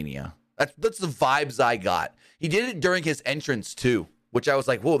last Mania. That's the vibes I got. He did it during his entrance too, which I was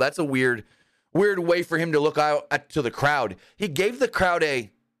like, whoa, that's a weird way for him to look out to the crowd. He gave the crowd a,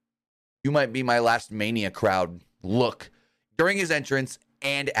 you might be my last Mania crowd look during his entrance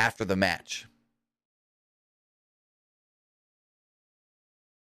and after the match.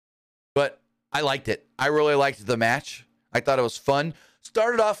 But I liked it. I really liked the match. I thought it was fun.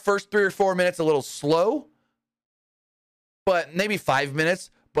 Started off first 3 or 4 minutes a little slow, but maybe 5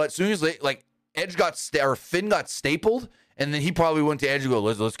 minutes. But as soon as Edge got Finn got stapled, and then he probably went to Edge and go,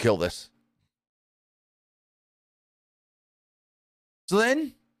 let's kill this. So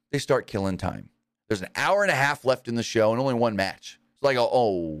then they start killing time. There's an hour and a half left in the show and only one match. So I go,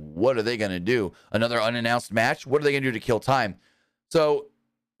 oh, what are they going to do? Another unannounced match? What are they going to do to kill time? So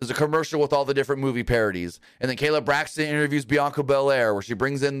there's a commercial with all the different movie parodies. And then Kayla Braxton interviews Bianca Belair, where she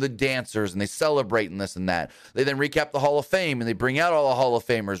brings in the dancers and they celebrate and this and that. They then recap the Hall of Fame and they bring out all the Hall of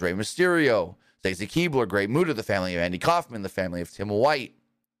Famers. Rey Mysterio, Stacey Keibler, Great Muta, the family of Andy Kaufman, the family of Tim White.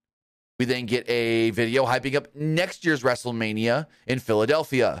 We then get a video hyping up next year's WrestleMania in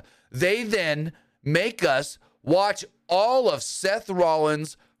Philadelphia. They then make us watch all of Seth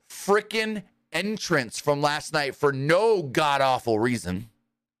Rollins' freaking entrance from last night for no god-awful reason.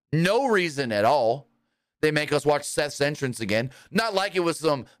 No reason at all. They make us watch Seth's entrance again. Not like it was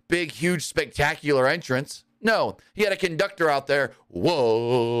some big, huge, spectacular entrance. No, he had a conductor out there.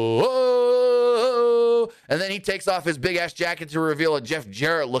 Whoa. And then he takes off his big-ass jacket to reveal a Jeff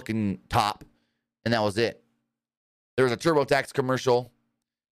Jarrett-looking top. And that was it. There was a TurboTax commercial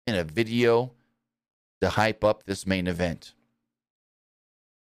and a video to hype up this main event.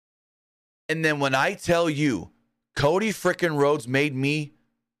 And then when I tell you, Cody frickin' Rhodes made me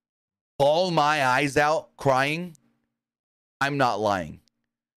bawl my eyes out crying, I'm not lying.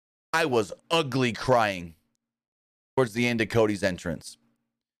 I was ugly crying towards the end of Cody's entrance.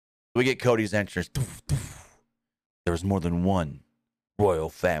 We get Cody's entrance. There was more than one royal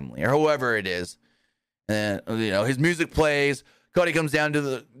family, or whoever it is. And, his music plays. Cody comes down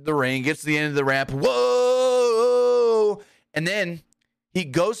to the ring, gets to the end of the ramp. Whoa! And then he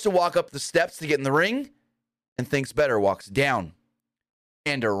goes to walk up the steps to get in the ring and thinks better, walks down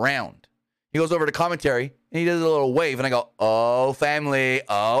and around. He goes over to commentary and he does a little wave. And I go, oh, family.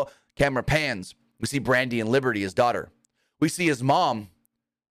 Oh, camera pans. We see Brandy and Liberty, his daughter. We see his mom.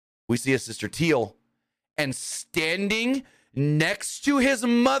 We see his sister Teal. And standing next to his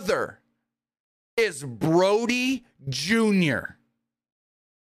mother is Brody Jr.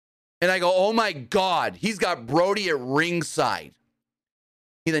 And I go, oh my God, he's got Brody at ringside.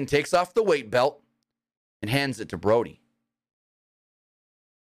 He then takes off the weight belt and hands it to Brody.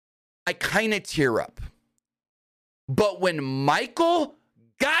 I kind of tear up. But when Michael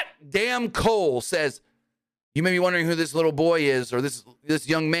goddamn Cole says, you may be wondering who this little boy is, or this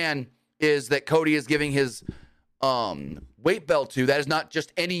young man is that Cody is giving his weight belt to, that is not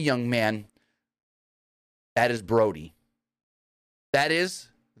just any young man. That is Brody. That is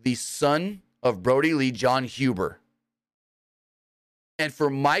the son of Brody Lee, John Huber. And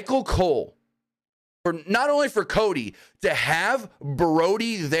for Michael Cole, for not only for Cody, to have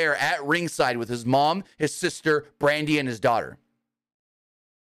Brody there at ringside with his mom, his sister, Brandy, and his daughter.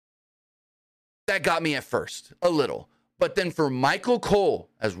 That got me at first, a little. But then for Michael Cole,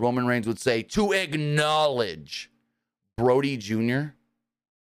 as Roman Reigns would say, to acknowledge Brody Jr.,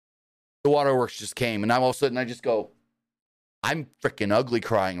 the waterworks just came. And all of a sudden I just go, I'm freaking ugly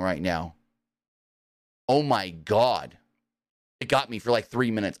crying right now. Oh my God. It got me for like 3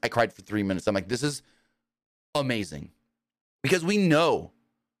 minutes. I cried for 3 minutes. I'm like, this is amazing. Because we know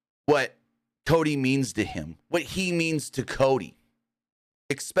what Cody means to him, what he means to Cody,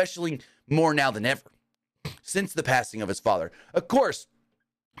 especially more now than ever, since the passing of his father. Of course,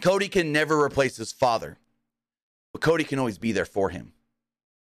 Cody can never replace his father, but Cody can always be there for him.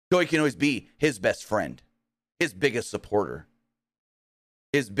 Cody can always be his best friend, his biggest supporter,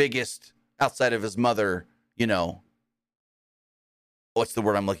 his biggest, outside of his mother, what's the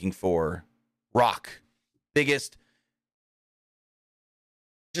word I'm looking for? Rock. Biggest,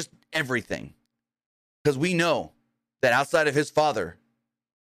 just everything. Because we know that outside of his father,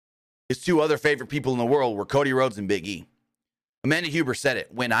 his two other favorite people in the world were Cody Rhodes and Big E. Amanda Huber said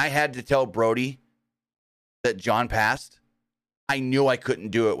it. When I had to tell Brody that John passed, I knew I couldn't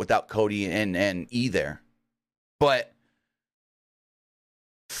do it without Cody and E there. But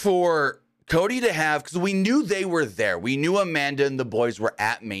for Cody to have, because we knew they were there. We knew Amanda and the boys were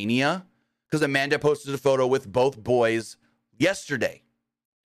at Mania because Amanda posted a photo with both boys yesterday.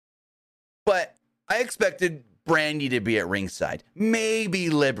 But I expected Brandy to be at ringside. Maybe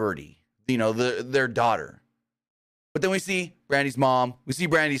Liberty, their daughter. But then we see Brandy's mom, we see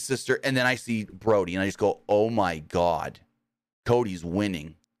Brandy's sister, and then I see Brody, and I just go, oh my God, Cody's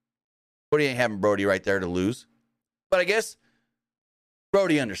winning. Cody ain't having Brody right there to lose. But I guess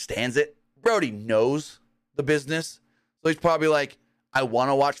Brody understands it. Brody knows the business. So he's probably like, I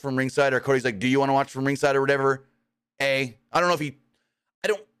want to watch from ringside. Or Cody's like, do you want to watch from ringside or whatever? I don't know if he, I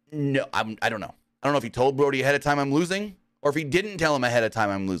don't know. I don't know. I don't know if he told Brody ahead of time I'm losing, or if he didn't tell him ahead of time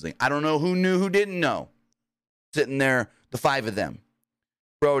I'm losing. I don't know who knew, who didn't know. Sitting there, the five of them.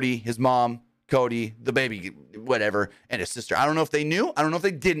 Brody, his mom, Cody, the baby, whatever, and his sister. I don't know if they knew. I don't know if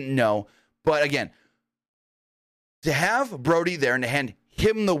they didn't know. But again, to have Brody there and to hand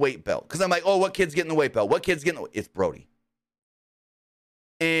him the weight belt, because I'm like, oh, what kid's getting the weight belt? What kid's getting the weight? It's Brody.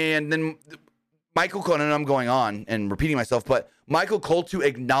 And then Michael Cole, and I'm going on and repeating myself, but Michael Cole to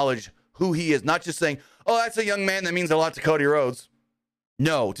acknowledge who he is, not just saying, oh, that's a young man that means a lot to Cody Rhodes.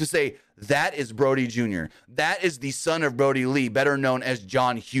 No, to say that is Brody Jr. That is the son of Brody Lee, better known as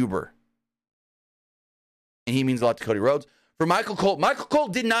John Huber. And he means a lot to Cody Rhodes. For Michael Cole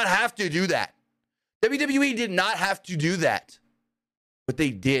did not have to do that. WWE did not have to do that. But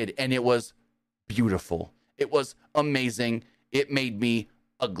they did, and it was beautiful. It was amazing. It made me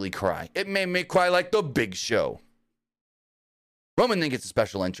ugly cry. It made me cry like the Big Show. Roman then gets a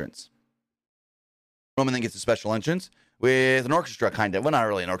special entrance. With an orchestra, kind of. Well, not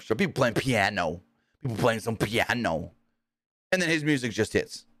really an orchestra. People playing piano. People playing some piano. And then his music just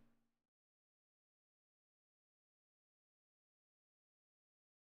hits.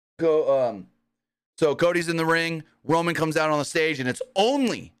 So Cody's in the ring. Roman comes out on the stage, and it's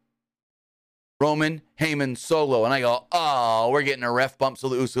only Roman, Heyman, Solo. And I go, oh, we're getting a ref bump so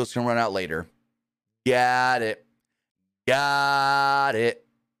the Usos can run out later. Got it.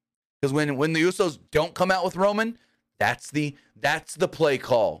 Because when the Usos don't come out with Roman, that's the play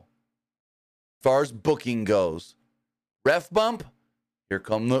call. As far as booking goes. Ref bump, here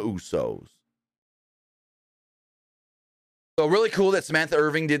come the Usos. So really cool that Samantha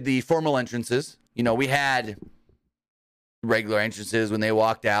Irving did the formal entrances. You know, we had regular entrances when they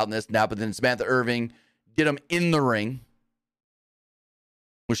walked out and this and that, but then Samantha Irving did them in the ring.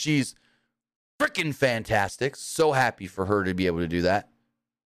 Well, she's freaking fantastic. So happy for her to be able to do that.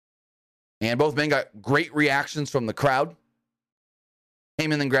 And both men got great reactions from the crowd.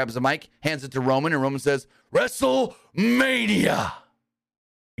 Heyman then grabs the mic, hands it to Roman, and Roman says, WrestleMania!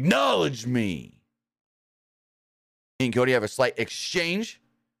 Acknowledge me. He and Cody have a slight exchange.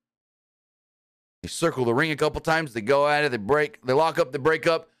 They circle the ring a couple times. They go at it. They break. They lock up. They break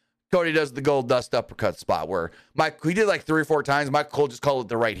up. Cody does the gold dust uppercut spot where he did like 3 or 4 times. Michael Cole just called it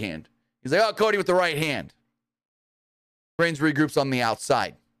the right hand. He's like, oh, Cody with the right hand. Reigns regroups on the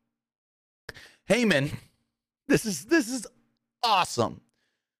outside. Heyman, this is awesome.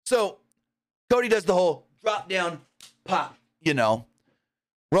 So Cody does the whole drop down pop, you know.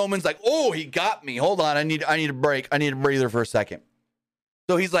 Roman's like, oh, he got me. Hold on, I need a break. I need a breather for a second.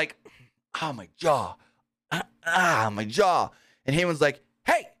 So he's like, my jaw. My jaw. And Heyman's like,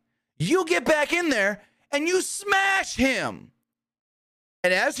 hey, you get back in there and you smash him.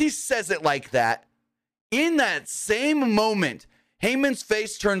 And as he says it like that, in that same moment, Heyman's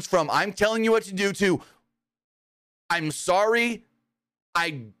face turns from, I'm telling you what to do, to, I'm sorry,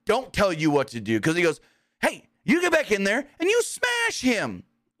 I don't tell you what to do. Because he goes, hey, you get back in there and you smash him.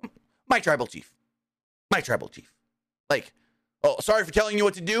 My tribal chief. Like, oh, sorry for telling you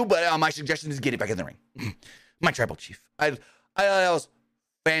what to do, but my suggestion is get it back in the ring. My tribal chief. I that was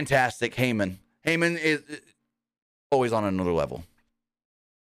fantastic, Heyman. Heyman is always on another level.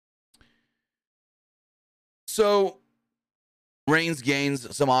 So, Reigns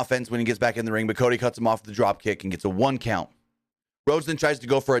gains some offense when he gets back in the ring, but Cody cuts him off with the drop kick and gets a 1 count. Rhodes then tries to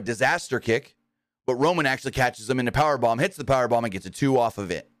go for a disaster kick, but Roman actually catches him in the powerbomb, hits the powerbomb, and gets a 2 off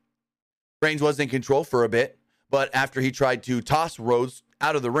of it. Reigns was in control for a bit, but after he tried to toss Rhodes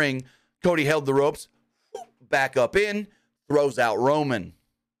out of the ring, Cody held the ropes, back up in, throws out Roman.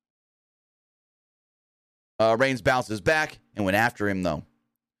 Reigns bounces back and went after him, though.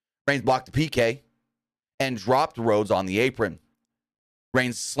 Reigns blocked the PK and dropped Rhodes on the apron.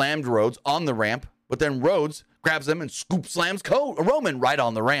 Reigns slammed Rhodes on the ramp, but then Rhodes grabs him and scoop slams Roman right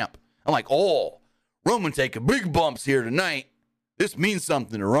on the ramp. I'm like, oh, Roman taking big bumps here tonight. This means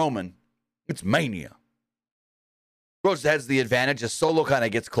something to Roman. It's Mania. Rhodes has the advantage as Solo kind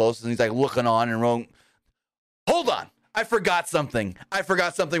of gets close, and he's like looking on, and Roman, hold on, I forgot something. I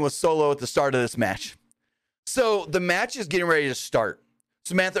forgot something with Solo at the start of this match. So the match is getting ready to start.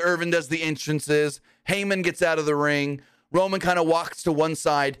 Samantha Irvin does the entrances. Heyman gets out of the ring. Roman kind of walks to one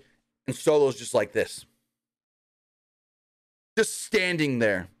side, and Solo's just like this. Just standing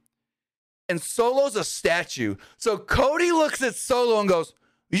there. And Solo's a statue. So Cody looks at Solo and goes,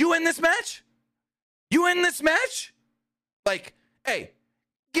 you in this match? You in this match? Like, hey,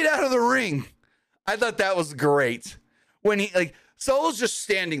 get out of the ring. I thought that was great. When Solo's just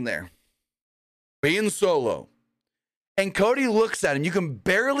standing there, being Solo. And Cody looks at him. You can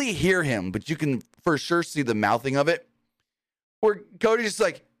barely hear him, but you can for sure see the mouthing of it. Where Cody's just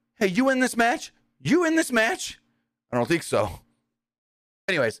like, hey, you in this match? You in this match? I don't think so.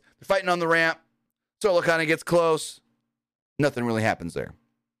 Anyways, they're fighting on the ramp. Solo kind of gets close. Nothing really happens there.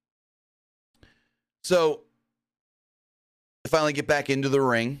 So, they finally get back into the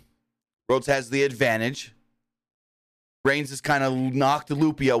ring. Rhodes has the advantage. Reigns is kind of knocked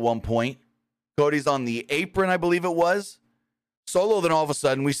loopy at one point. Cody's on the apron, I believe it was. Solo, then all of a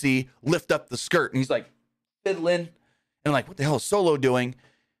sudden, we see lift up the skirt. And he's like, fiddling. And like, what the hell is Solo doing?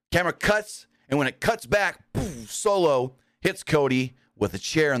 Camera cuts. And when it cuts back, poof, Solo hits Cody with a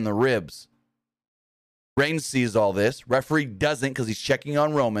chair in the ribs. Reigns sees all this. Referee doesn't because he's checking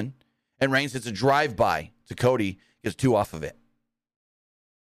on Roman. And Reigns hits a drive-by to Cody. Gets 2 off of it.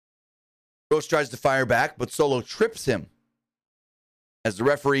 Rhodes tries to fire back, but Solo trips him. As the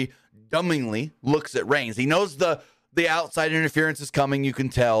referee dumbingly looks at Reigns. He knows the outside interference is coming, you can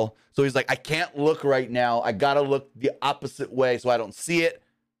tell. So he's like, I can't look right now. I got to look the opposite way so I don't see it.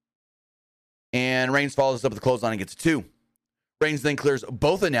 And Reigns follows up with the clothesline and gets a 2. Reigns then clears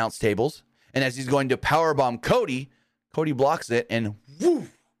both announce tables. And as he's going to powerbomb Cody, Cody blocks it and woo,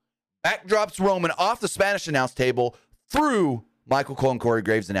 backdrops Roman off the Spanish announce table through Michael Cole and Corey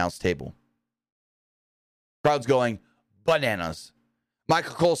Graves' announce table. Crowd's going bananas.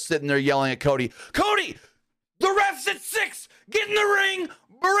 Michael Cole's sitting there yelling at Cody, Cody, the ref's at 6. Get in the ring.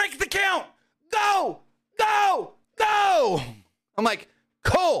 Break the count. Go, go, go. I'm like,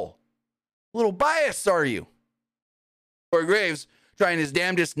 Cole, a little biased, are you? Corey Graves trying his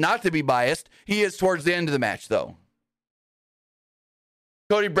damnedest not to be biased. He is towards the end of the match, though.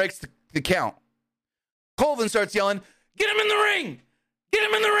 Cody breaks the count. Cole then starts yelling, Get him in the ring. Get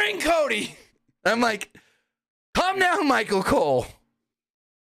him in the ring, Cody. I'm like, calm down, Michael Cole.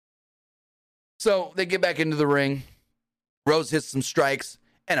 So they get back into the ring. Rhodes hits some strikes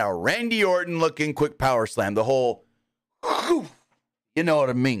and a Randy Orton looking quick power slam. The whole, you know what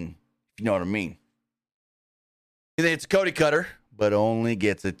I mean. You know what I mean. And then it's a Cody cutter, but only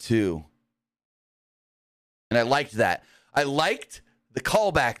gets a 2. And I liked that. I liked the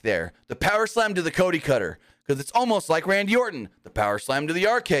callback there. The power slam to the Cody cutter. Because it's almost like Randy Orton. The power slam to the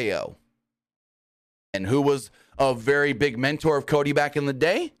RKO. And who was a very big mentor of Cody back in the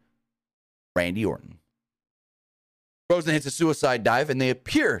day? Randy Orton. Rosen hits a suicide dive, and they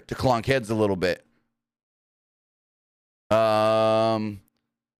appear to clonk heads a little bit. Sikoa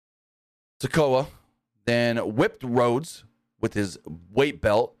then whipped Rhodes with his weight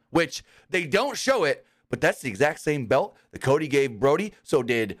belt, which they don't show it, but that's the exact same belt that Cody gave Brody. So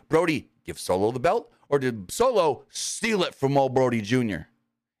did Brody give Solo the belt, or did Solo steal it from old Brody Jr.?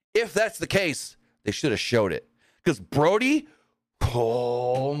 If that's the case, they should have showed it. Because Brody,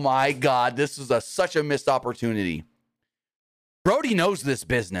 oh my God, this is such a missed opportunity. Brody knows this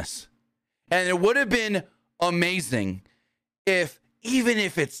business. And it would have been amazing if, even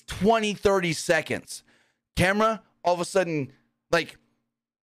if it's 20, 30 seconds, camera all of a sudden, like,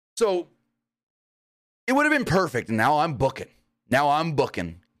 so it would have been perfect. And now I'm booking.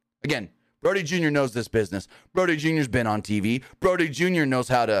 Again, Brody Jr. knows this business. Brody Jr.'s been on TV. Brody Jr. knows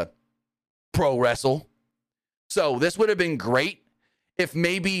how to pro wrestle. So this would have been great if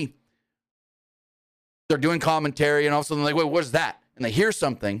maybe they're doing commentary and all of a sudden they're like, wait, what's that? And they hear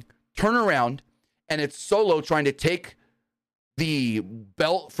something, turn around, and it's Solo trying to take the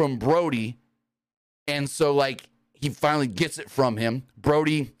belt from Brody. And so, like, he finally gets it from him.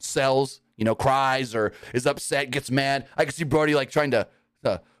 Brody sells, cries or is upset, gets mad. I can see Brody, like, trying to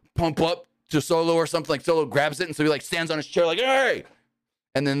pump up to Solo or something. Like, Solo grabs it, and so he, like, stands on his chair like, hey!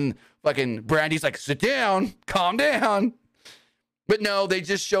 And then fucking Brandy's like, sit down, calm down. But no, they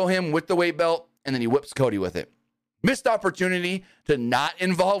just show him with the weight belt, and then he whips Cody with it. Missed opportunity to not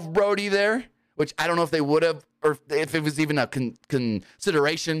involve Brody there, which I don't know if they would have, or if it was even a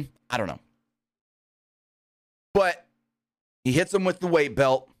consideration. I don't know. But he hits him with the weight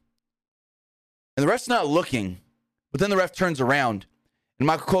belt, and the ref's not looking. But then the ref turns around, and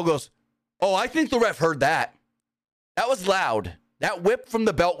Michael Cole goes, oh, I think the ref heard that. That was loud. That whip from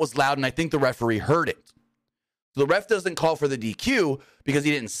the belt was loud, and I think the referee heard it. So the ref doesn't call for the DQ because he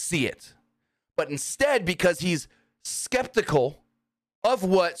didn't see it. But instead, because he's skeptical of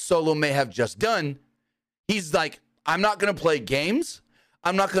what Solo may have just done, he's like, I'm not going to play games.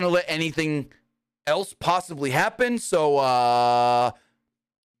 I'm not going to let anything else possibly happen. So,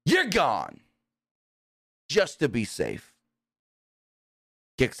 you're gone. Just to be safe.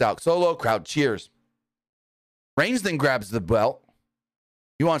 Kicks out Solo. Crowd cheers. Reigns then grabs the belt.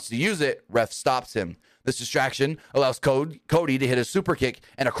 He wants to use it. Ref stops him. This distraction allows Cody to hit a super kick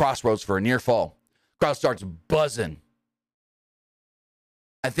and a crossroads for a near fall. Crowd starts buzzing.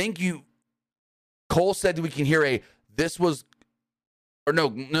 I think Cole said we can hear no.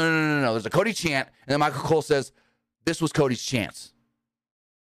 There's a Cody chant, and then Michael Cole says, this was Cody's chance.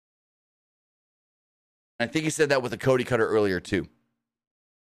 I think he said that with a Cody cutter earlier, too.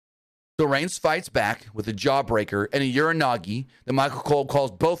 So Reigns fights back with a jawbreaker and a Uranagi that Michael Cole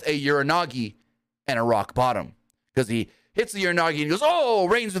calls both a Uranagi and a rock bottom. Because he hits the Uranagi and he goes, oh,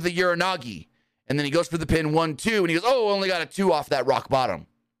 Reigns with a Uranagi. And then he goes for the pin 1-2 and he goes, oh, only got a 2 off that rock bottom.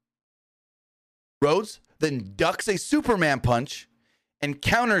 Rhodes then ducks a Superman punch and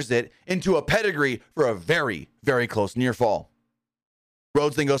counters it into a pedigree for a very, very close near fall.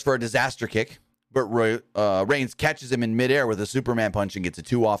 Rhodes then goes for a disaster kick, but Reigns catches him in midair with a Superman punch and gets a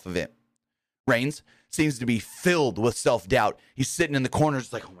 2 off of it. Reigns seems to be filled with self-doubt. He's sitting in the corner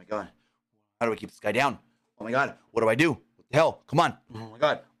just like, oh my God, how do I keep this guy down? Oh my God, what do I do? What the hell? Come on. Oh my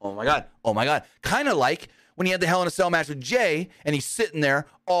God. Oh my God. Oh my God. Kind of like when he had the Hell in a Cell match with Jay and he's sitting there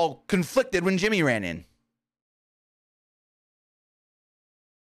all conflicted when Jimmy ran in.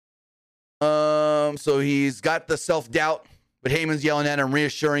 So he's got the self-doubt, but Heyman's yelling at him,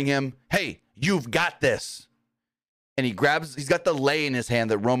 reassuring him, hey, you've got this. And he's got the lei in his hand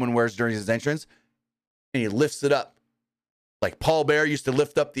that Roman wears during his entrance, and he lifts it up. Like Paul Bearer used to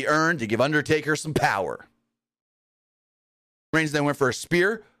lift up the urn to give Undertaker some power. Reigns then went for a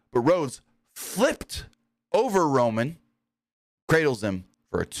spear, but Rhodes flipped over Roman, cradles him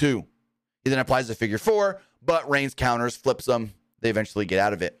for a 2. He then applies a figure 4, but Reigns counters, flips them. They eventually get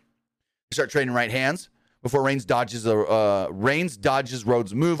out of it. They start trading right hands before Reigns dodges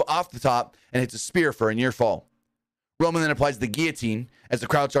Rhodes' move off the top and hits a spear for a near fall. Roman then applies the guillotine as the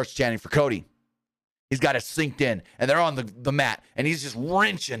crowd starts chanting for Cody. He's got it synced in, and they're on the mat, and he's just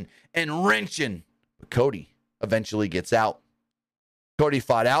wrenching and wrenching. But Cody eventually gets out. Cody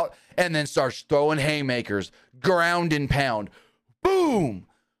fought out and then starts throwing haymakers, ground and pound. Boom,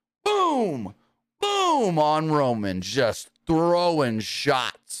 boom, boom on Roman, just throwing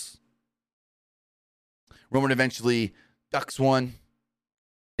shots. Roman eventually ducks one.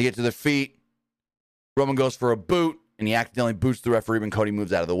 They get to their feet. Roman goes for a boot, and he accidentally boots the referee when Cody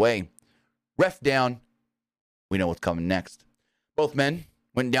moves out of the way. Ref down. We know what's coming next. Both men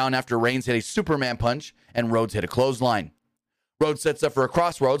went down after Reigns hit a Superman punch and Rhodes hit a clothesline. Rhodes sets up for a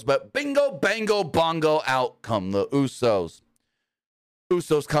crossroads, but bingo, bango, bongo, out come the Usos.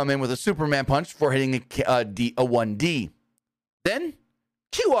 Usos come in with a Superman punch for hitting a 1D. Then,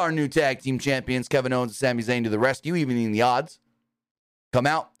 cue our new tag team champions, Kevin Owens and Sami Zayn, to the rescue, evening the odds. Come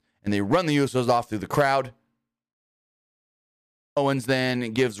out, and they run the Usos off through the crowd. Owens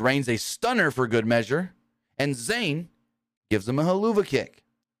then gives Reigns a stunner for good measure, and Zayn gives him a haluva kick.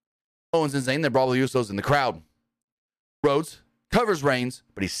 Owens and Zayn then brawl the Usos in the crowd. Rhodes covers Reigns,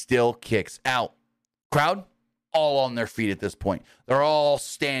 but he still kicks out. Crowd, all on their feet at this point. They're all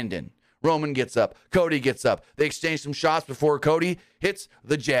standing. Roman gets up. Cody gets up. They exchange some shots before Cody hits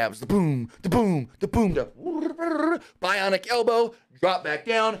the jabs. The boom, the boom, the boom, the bionic elbow. Drop back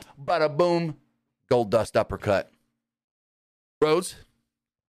down. Bada boom. Gold dust uppercut. Rhodes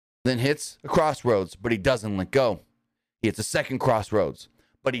then hits a crossroads, but he doesn't let go. He hits a second crossroads,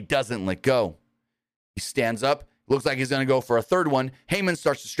 but he doesn't let go. He stands up. Looks like he's going to go for a third one. Heyman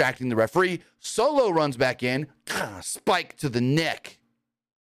starts distracting the referee. Solo runs back in. Spike to the neck.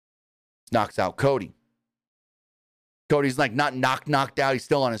 Knocks out Cody. Cody's like not knocked out. He's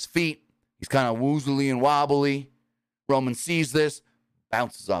still on his feet. He's kind of woozly and wobbly. Roman sees this,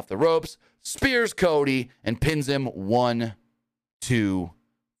 bounces off the ropes, spears Cody, and pins him 1, 2,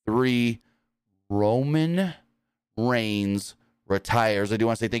 3. Roman Reigns retires. I do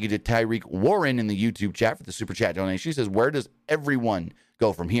want to say thank you to Tyreek Warren in the YouTube chat for the super chat donation. He says, where does everyone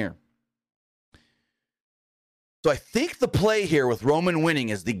go from here? So I think the play here with Roman winning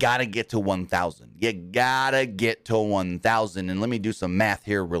is they got to get to 1,000. You got to get to 1,000. And let me do some math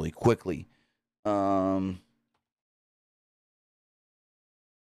here really quickly. So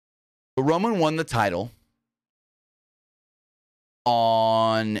Roman won the title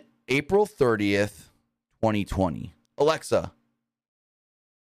on April 30th, 2020. Alexa,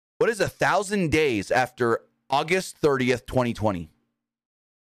 what is 1,000 days after August 30th, 2020?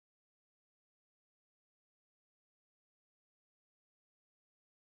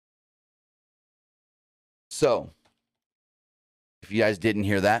 So, if you guys didn't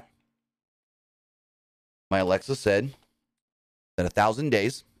hear that, my Alexa said that 1,000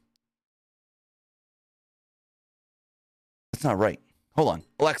 days. That's not right. Hold on.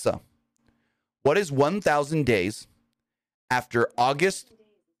 Alexa, what is 1,000 days after August?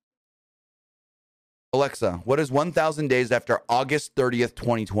 Alexa, what is 1,000 days after August 30th,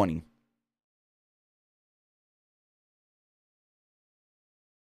 2020?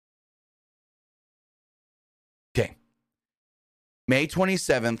 Okay. May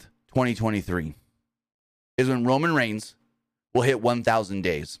 27th, 2023 is when Roman Reigns will hit 1,000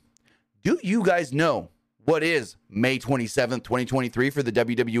 days. Do you guys know what is May 27th, 2023 for the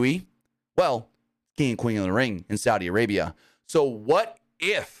WWE? Well, King and Queen of the Ring in Saudi Arabia. So what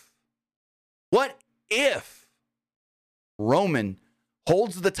if Roman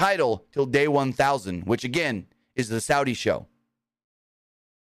holds the title till day 1,000, which again is the Saudi show?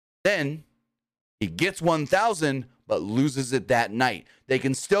 Then he gets 1,000, but loses it that night. They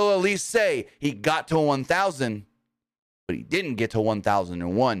can still at least say he got to 1,000, but he didn't get to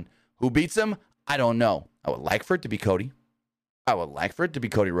 1,001. Who beats him? I don't know. I would like for it to be Cody. I would like for it to be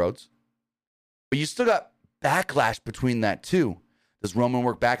Cody Rhodes. But you still got Backlash between that too. Does Roman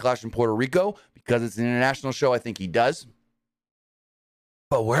work Backlash in Puerto Rico? Because it's an international show, I think he does.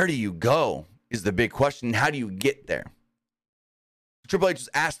 But where do you go is the big question. How do you get there? Triple H just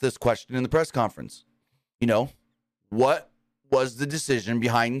asked this question in the press conference. You know, what was the decision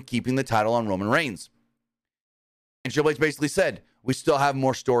behind keeping the title on Roman Reigns? And Triple H basically said, we still have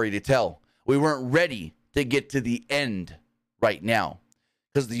more story to tell. We weren't ready to get to the end right now.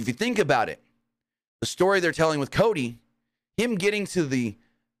 Because if you think about it, the story they're telling with Cody, him getting to the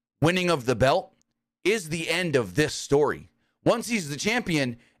winning of the belt is the end of this story. Once he's the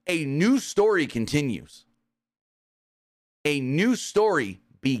champion, a new story continues. A new story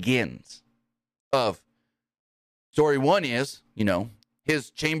begins. Of story one is, you know,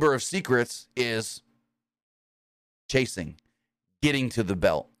 his chamber of secrets is chasing, getting to the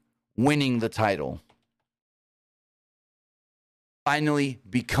belt, winning the title, finally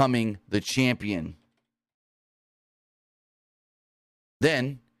becoming the champion.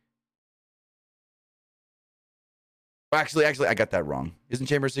 Then, actually, I got that wrong. Isn't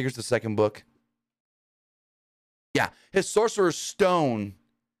Chamber of Secrets the second book? Yeah, his Sorcerer's Stone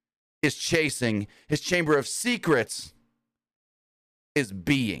is chasing. His Chamber of Secrets is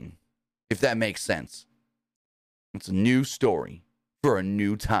being, if that makes sense. It's a new story for a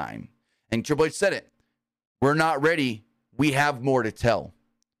new time. And Triple H said it. We're not ready. We have more to tell.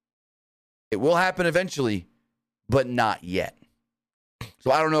 It will happen eventually, but not yet.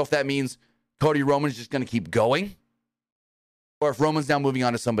 So I don't know if that means Cody Roman's just going to keep going, or if Roman's now moving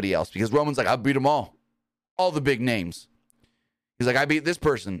on to somebody else, because Roman's like, I beat them all the big names. He's like, I beat this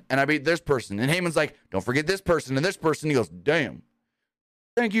person, and I beat this person. And Heyman's like, don't forget this person and this person. He goes, damn.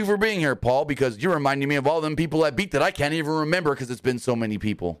 Thank you for being here, Paul, because you're reminding me of all them people I beat that I can't even remember because it's been so many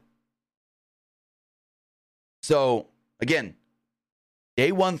people. So, again,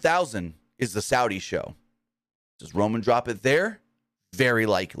 day 1000 is the Saudi show. Does Roman drop it there? Very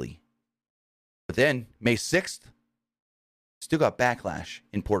likely. But then, May 6th, still got Backlash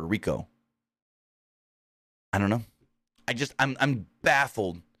in Puerto Rico. I don't know. I'm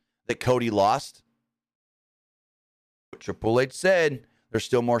baffled that Cody lost. But Triple H said there's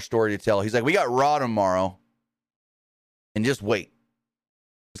still more story to tell. He's like, we got Raw tomorrow. And just wait.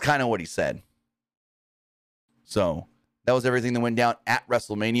 It's kind of what he said. So, that was everything that went down at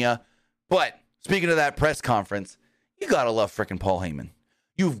WrestleMania. But, speaking of that press conference, you got to love freaking Paul Heyman.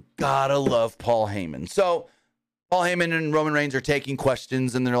 You've got to love Paul Heyman. So, Paul Heyman and Roman Reigns are taking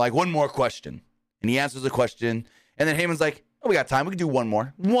questions, and they're like, one more question. And he answers a question, and then Heyman's like, oh, we got time. We can do one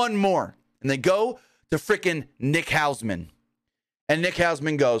more. One more. And they go to freaking Nick Hausman. And Nick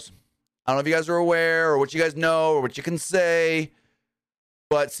Hausman goes, I don't know if you guys are aware or what you guys know or what you can say,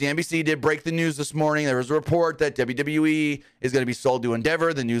 but CNBC did break the news this morning. There was a report that WWE is going to be sold to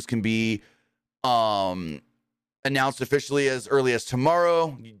Endeavor. The news can be announced officially as early as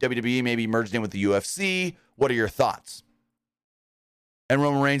tomorrow. WWE may be merged in with the UFC. What are your thoughts? And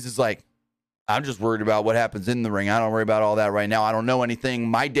Roman Reigns is like, I'm just worried about what happens in the ring. I don't worry about all that right now. I don't know anything.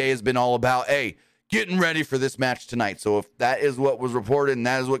 My day has been all about, hey, getting ready for this match tonight. So if that is what was reported and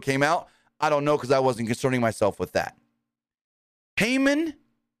that is what came out, I don't know because I wasn't concerning myself with that. Heyman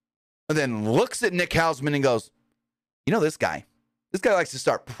then looks at Nick Hausman and goes, you know this guy. This guy likes to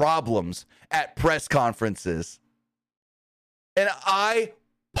start problems at press conferences. And I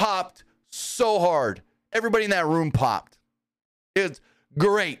popped so hard. Everybody in that room popped. It's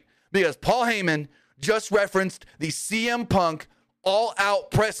great because Paul Heyman just referenced the CM Punk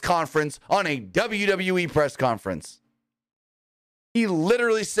all-out press conference on a WWE press conference. He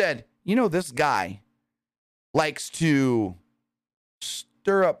literally said, you know, this guy likes to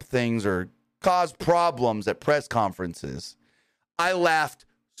stir up things or cause problems at press conferences. I laughed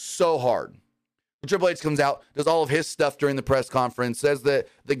so hard. Triple H comes out, does all of his stuff during the press conference, says that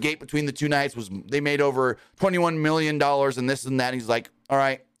the gate between the two nights was they made over $21 million and this and that. And he's like, all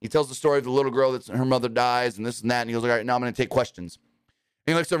right. He tells the story of the little girl that her mother dies and this and that. And he goes, all right, now I'm going to take questions.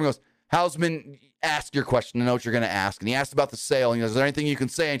 And he looks over and goes, Hausman, ask your question. I know what you're going to ask. And he asked about the sale. And he goes, is there anything you can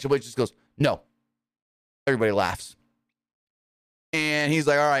say? And Triple H just goes, no. Everybody laughs. And he's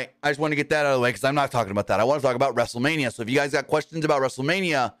like, all right, I just want to get that out of the way because I'm not talking about that. I want to talk about WrestleMania. So if you guys got questions about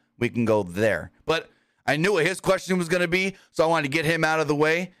WrestleMania, we can go there. But I knew what his question was going to be, so I wanted to get him out of the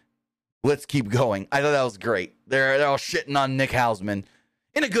way. Let's keep going. I thought that was great. They're all shitting on Nick Hausman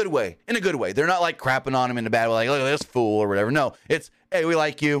in a good way. In a good way. They're not like crapping on him in a bad way, like, look at this fool or whatever. No, it's, hey, we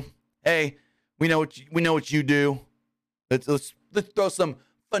like you. Hey, we know what you do. Let's throw some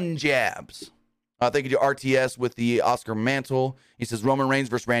fun jabs. Thank you to RTS with the Oscar Mantle. He says Roman Reigns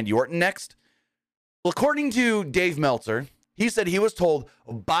versus Randy Orton next. Well, according to Dave Meltzer, he said he was told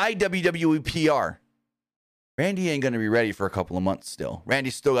by WWE PR, Randy ain't going to be ready for a couple of months still.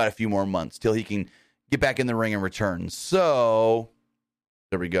 Randy's still got a few more months till he can get back in the ring and return. So,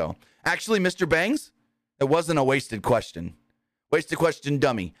 there we go. Actually, Mr. Bangs, it wasn't a wasted question. Wasted question,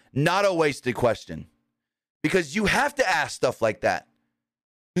 dummy. Not a wasted question. Because you have to ask stuff like that.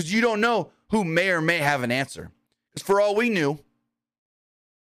 Because you don't know who may or may have an answer. Because for all we knew,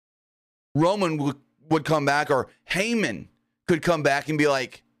 Roman would come back, or Heyman could come back and be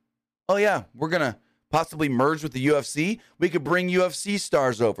like, oh yeah, we're going to possibly merge with the UFC. We could bring UFC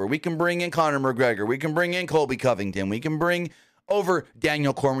stars over. We can bring in Conor McGregor. We can bring in Colby Covington. We can bring over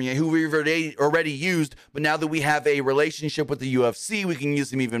Daniel Cormier, who we've already used. But now that we have a relationship with the UFC, we can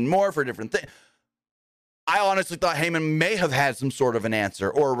use him even more for different things. I honestly thought Heyman may have had some sort of an answer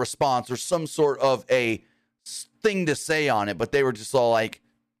or a response or some sort of a thing to say on it, but they were just all like,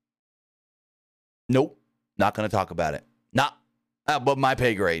 nope, not going to talk about it. Not above my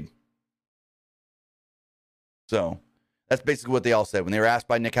pay grade. So That's basically what they all said. When they were asked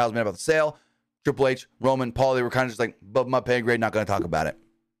by Nick Hausman about the sale, Triple H, Roman, Paul, they were kind of just like, above my pay grade, not going to talk about it.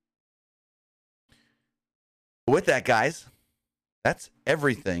 But with that, guys, that's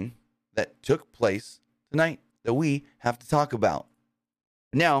everything that took place tonight that we have to talk about.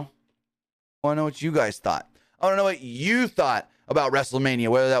 Now, I want to know what you guys thought. I want to know what you thought about WrestleMania,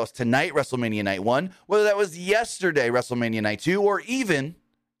 whether that was tonight, WrestleMania Night 1, whether that was yesterday, WrestleMania Night 2, or even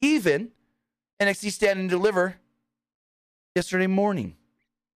NXT Stand and Deliver yesterday morning.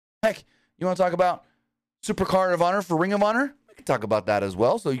 Heck, you want to talk about Super Card of Honor for Ring of Honor? We can talk about that as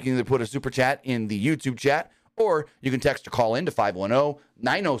well. So you can either put a super chat in the YouTube chat, or you can text or call in to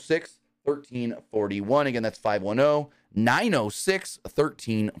 510-906-1341. Again, that's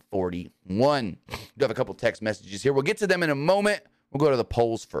 510-906-1341. We do have a couple text messages here. We'll get to them in a moment. We'll go to the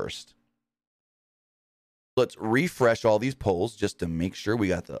polls first. Let's refresh all these polls just to make sure we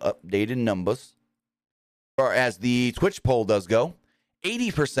got the updated numbers. As far as the Twitch poll does go,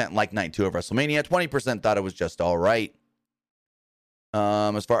 80% liked Night 2 of WrestleMania. 20% thought it was just all right.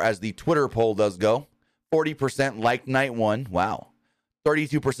 As far as the Twitter poll does go, 40% liked Night 1. Wow.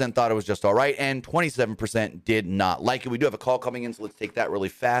 32% thought it was just all right. And 27% did not like it. We do have a call coming in, so let's take that really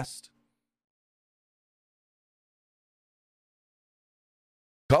fast.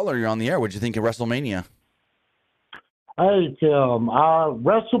 Caller, you're on the air. What'd you think of WrestleMania? Hey, Tim.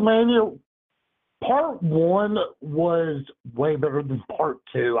 WrestleMania Part 1 was way better than Part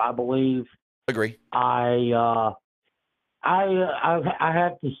 2, I believe. Agree. I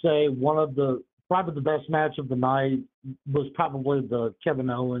have to say probably the best match of the night was probably the Kevin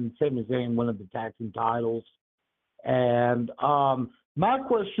Owens, Sami Zayn winning the tag team titles. And my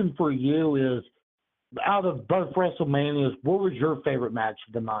question for you is, out of both WrestleManias, what was your favorite match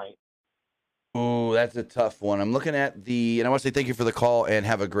of the night? Oh, that's a tough one. I'm looking at and I want to say thank you for the call and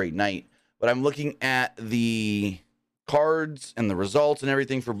have a great night. But I'm looking at the cards and the results and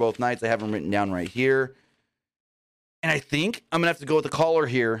everything for both nights. I have them written down right here. And I think I'm going to have to go with the caller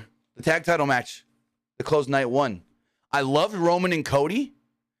here. The tag title match, the close Night 1. I loved Roman and Cody,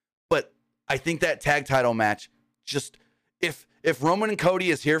 but I think that tag title match, just if Roman and Cody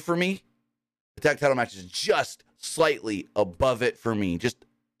is here for me, the tag title match is just slightly above it for me. Just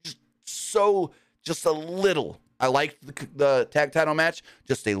a little. I liked the tag title match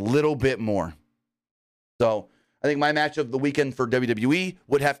just a little bit more. So I think my match of the weekend for WWE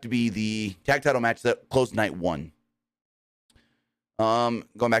would have to be the tag title match that closed Night 1.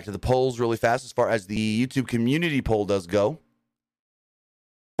 Going back to the polls really fast, as far as the YouTube community poll does go,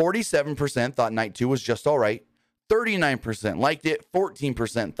 47% thought Night 2 was just all right. 39% liked it.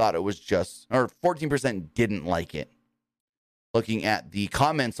 14% thought it was 14% didn't like it. Looking at the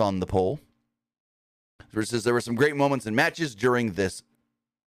comments on the poll, it says there were some great moments and matches during this.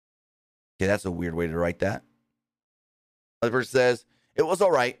 Okay, that's a weird way to write that. Other person says, it was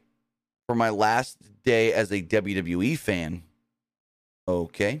all right for my last day as a WWE fan.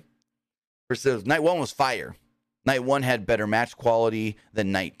 Okay. Person says, Night 1 was fire. Night 1 had better match quality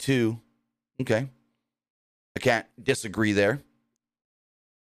than Night 2. Okay. I can't disagree there.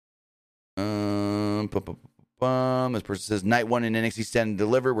 This person says, Night 1 and NXT Stand and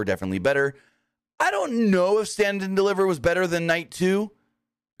Deliver were definitely better. I don't know if Stand and Deliver was better than Night 2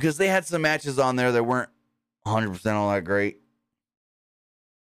 because they had some matches on there that weren't 100% all that great.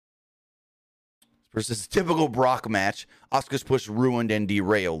 This person says, typical Brock match. Asuka's push ruined and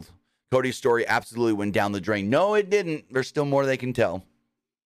derailed. Cody's story absolutely went down the drain. No, it didn't. There's still more they can tell.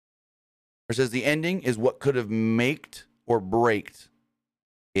 It says the ending is what could have maked or braked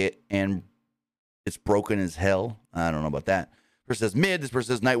it, and it's broken as hell. I don't know about that. This person says mid. This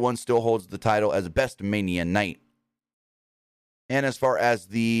person says Night 1 still holds the title as best Mania night. And as far as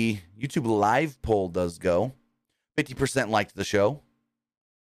the YouTube live poll does go, 50% liked the show.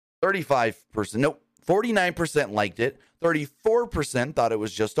 49% liked it. 34% thought it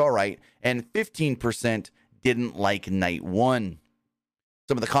was just all right. And 15% didn't like Night 1.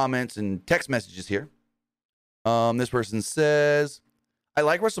 Some of the comments and text messages here. This person says, I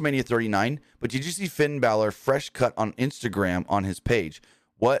like WrestleMania 39, but did you see Finn Balor fresh cut on Instagram on his page?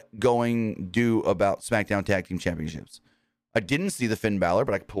 What going do about SmackDown Tag Team Championships? I didn't see the Finn Balor,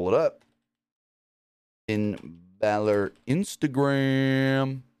 but I can pull it up. Finn Balor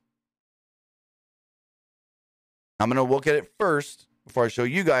Instagram. I'm going to look at it first before I show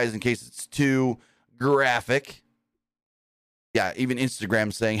you guys in case it's too graphic. Yeah, even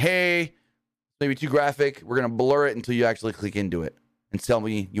Instagram saying, hey, maybe too graphic. We're going to blur it until you actually click into it and tell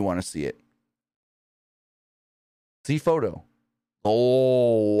me you want to see it. See photo.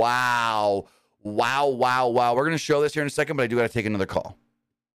 Oh, wow. Wow. We're going to show this here in a second, but I do got to take another call.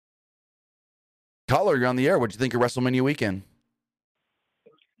 Caller, you're on the air. What'd you think of WrestleMania weekend?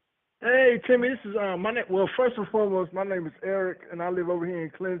 Hey, Timmy, this is my name. Well, first and foremost, my name is Eric, and I live over here in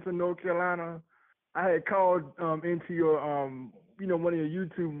Clinton, North Carolina. I had called into your, one of your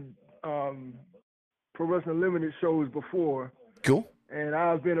YouTube Pro Wrestling Limited shows before. Cool. And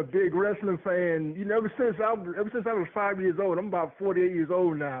I've been a big wrestling fan, ever since I was 5 years old. I'm about 48 years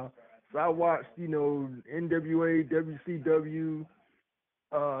old now. So I watched, NWA, WCW,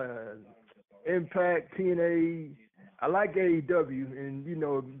 Impact, TNA. I like AEW, and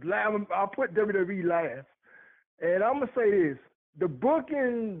I'll put WWE last. And I'm gonna say this: the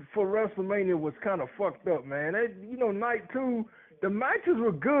booking for WrestleMania was kind of fucked up, man. Night 2, the matches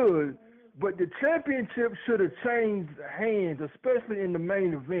were good, but the championship should have changed hands, especially in the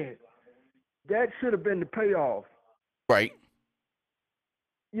main event. That should have been the payoff. Right.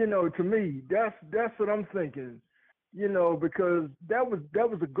 To me, that's what I'm thinking. Because that was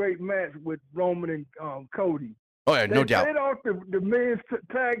a great match with Roman and Cody. Oh, yeah, no doubt. They played off the men's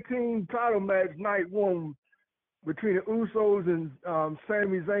tag team title match night 1 between the Usos and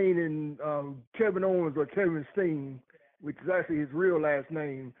Sami Zayn and Kevin Owens, or Kevin Steen, which is actually his real last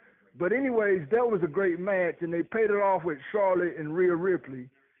name. But anyways, that was a great match, and they paid it off with Charlotte and Rhea Ripley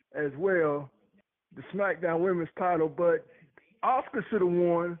as well, the SmackDown Women's title. But Asuka should have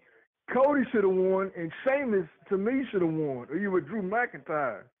won, Cody should have won, and Sheamus, to me, should have won, or you were Drew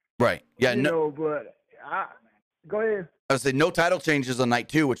McIntyre. Right. Yeah. But go ahead. I would say no title changes on night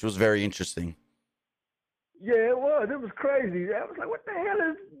 2, which was very interesting. Yeah, it was. It was crazy. I was like, what the hell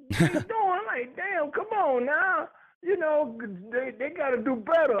is he doing? I'm like, damn, come on now. They got to do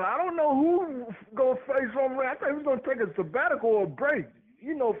better. I don't know who going to face Roman Reigns. I thought he was going to take a sabbatical or a break,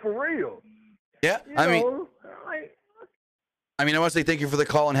 for real. Yeah, I want to say thank you for the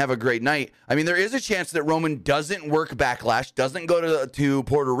call and have a great night. I mean, there is a chance that Roman doesn't work Backlash, doesn't go to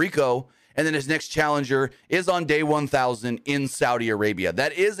Puerto Rico, and then his next challenger is on day 1,000 in Saudi Arabia.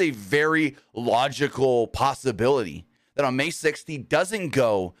 That is a very logical possibility, that on May 6th, he doesn't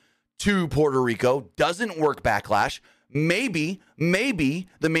go to Puerto Rico, doesn't work Backlash. Maybe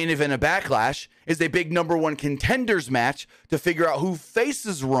the main event of Backlash is a big number 1 contenders match to figure out who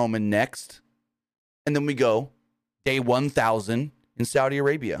faces Roman next. And then we go day 1,000 in Saudi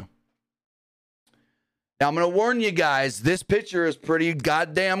Arabia. Now, I'm going to warn you guys, this picture is pretty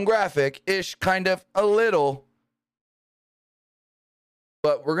goddamn graphic-ish, kind of a little.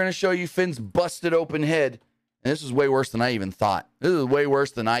 But we're going to show you Finn's busted open head. And this is way worse than I even thought.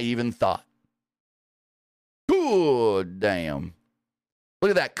 Good damn. Look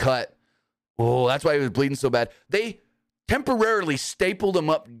at that cut. Oh, that's why he was bleeding so bad. They temporarily stapled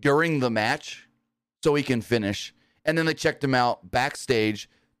him up during the match so he can finish. And then they checked him out backstage,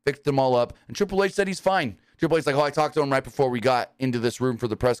 fixed them all up, and Triple H said he's fine. Triple H's like, I talked to him right before we got into this room for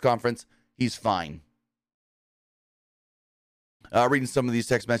the press conference. He's fine. Reading some of these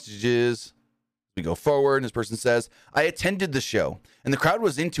text messages. We go forward, and this person says, I attended the show, and the crowd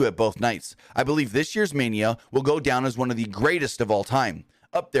was into it both nights. I believe this year's Mania will go down as one of the greatest of all time.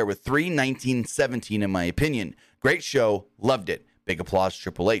 Up there with 1917, in my opinion. Great show. Loved it. Big applause,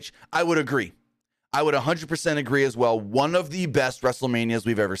 Triple H. I would agree. I would 100% agree as well. One of the best WrestleManias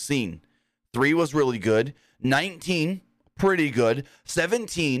we've ever seen. 3 was really good. 19, pretty good.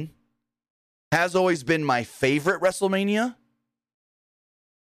 17 has always been my favorite WrestleMania.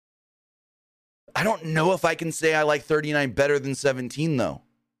 I don't know if I can say I like 39 better than 17, though.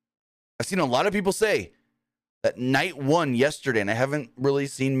 I've seen a lot of people say that night 1 yesterday, and I haven't really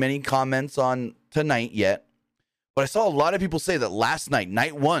seen many comments on tonight yet, but I saw a lot of people say that last night,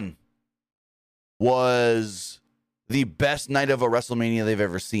 night 1, was the best night of a WrestleMania they've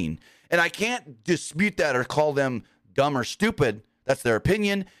ever seen. And I can't dispute that or call them dumb or stupid. That's their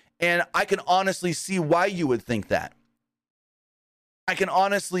opinion. And I can honestly see why you would think that. I can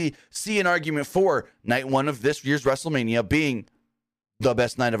honestly see an argument for night 1 of this year's WrestleMania being the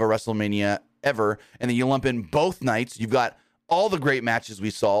best night of a WrestleMania ever. And then you lump in both nights. You've got all the great matches we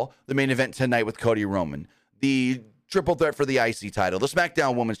saw. The main event tonight with Cody Roman. The triple threat for the IC title. The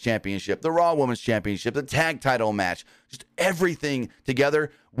SmackDown Women's Championship. The Raw Women's Championship. The tag title match. Just everything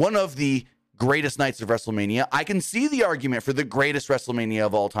together. One of the greatest nights of WrestleMania. I can see the argument for the greatest WrestleMania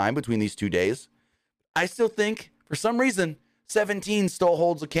of all time between these 2 days. I still think, for some reason, 17 still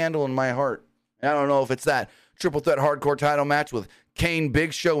holds a candle in my heart. I don't know if it's that triple threat hardcore title match with Kane,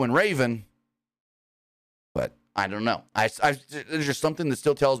 Big Show, and Raven, but I don't know. There's just something that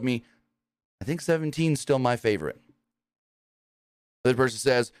still tells me I think 17 is still my favorite. The other person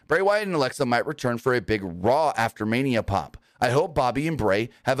says, Bray Wyatt and Alexa might return for a big Raw after Mania pop. I hope Bobby and Bray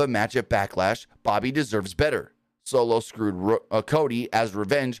have a match at Backlash. Bobby deserves better. Solo screwed Cody as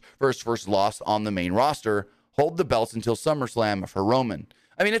revenge for his first loss on the main roster. Hold the belts until SummerSlam for Roman.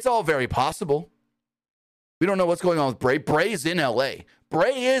 I mean, it's all very possible. We don't know what's going on with Bray. Bray is in LA.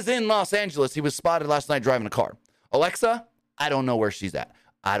 Bray is in Los Angeles. He was spotted last night driving a car. Alexa, I don't know where she's at.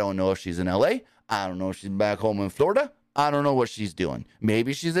 I don't know if she's in LA. I don't know if she's back home in Florida. I don't know what she's doing.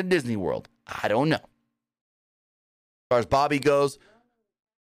 Maybe she's at Disney World. I don't know. As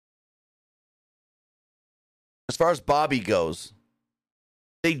far as Bobby goes,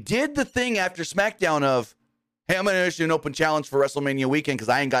 they did the thing after SmackDown of, hey, I'm going to issue an open challenge for WrestleMania weekend because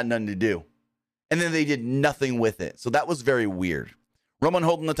I ain't got nothing to do. And then they did nothing with it. So that was very weird. Roman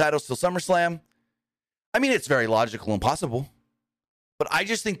holding the titles till SummerSlam. I mean, it's very logical and possible. But I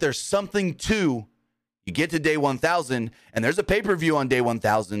just think there's something to, you get to day 1,000, and there's a pay-per-view on day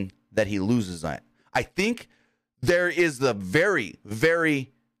 1,000 that he loses on. I think there is the very,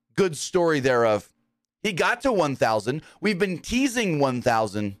 very good story there of, he got to 1,000. We've been teasing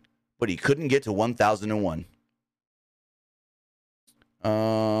 1,000, but he couldn't get to 1,001.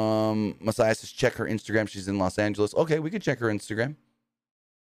 Messiah says, check her Instagram. She's in Los Angeles. Okay, we could check her Instagram.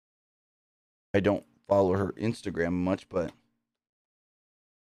 I don't follow her Instagram much, but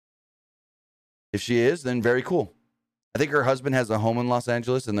if she is, then very cool. I think her husband has a home in Los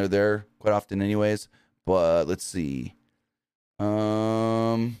Angeles, and they're there quite often anyways. But let's see.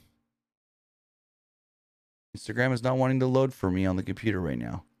 Instagram is not wanting to load for me on the computer right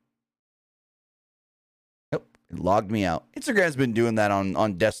now. Nope, it logged me out. Instagram's been doing that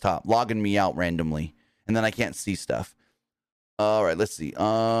on desktop, logging me out randomly, and then I can't see stuff. All right, let's see.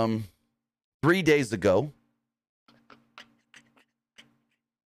 3 days ago,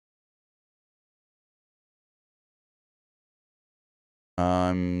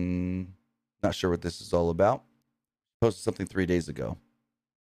 I'm not sure what this is all about. Posted something 3 days ago.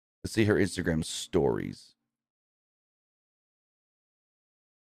 Let's see her Instagram stories.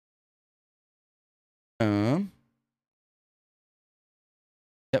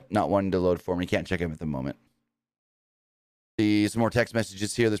 Yep, not wanting to load for me. Can't check him at the moment. See some more text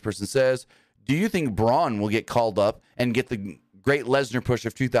messages here. This person says, do you think Braun will get called up and get the great Lesnar push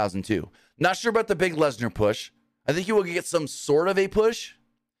of 2002? Not sure about the big Lesnar push. I think he will get some sort of a push.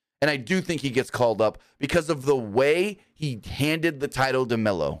 And I do think he gets called up because of the way he handed the title to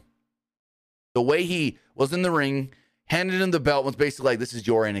Melo. The way he was in the ring, handed him the belt, was basically like, this is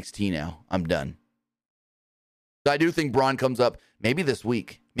your NXT now. I'm done. So I do think Braun comes up maybe this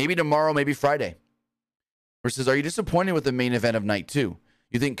week, maybe tomorrow, maybe Friday. Versus, are you disappointed with the main event of night 2?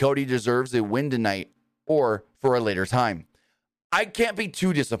 You think Cody deserves a win tonight or for a later time? I can't be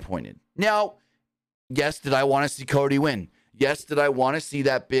too disappointed. Now, yes, did I want to see Cody win? Yes, did I want to see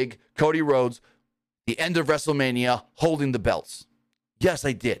that big Cody Rhodes, the end of WrestleMania, holding the belts? Yes,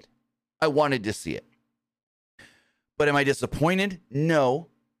 I did. I wanted to see it. But am I disappointed? No.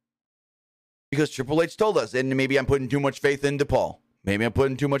 Because Triple H told us, and maybe I'm putting too much faith into Paul. Maybe I'm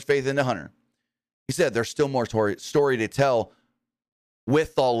putting too much faith into Hunter. He said there's still more story to tell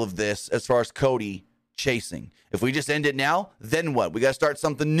with all of this as far as Cody chasing. If we just end it now, then what? We got to start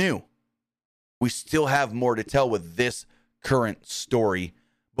something new. We still have more to tell with this current story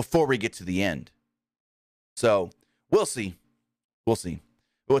before we get to the end. So we'll see. We'll see.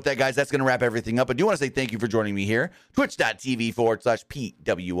 But with that, guys, that's going to wrap everything up. I do want to say thank you for joining me here.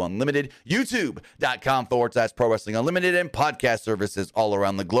 Twitch.tv/PW Unlimited, YouTube.com/Pro Wrestling Unlimited, and podcast services all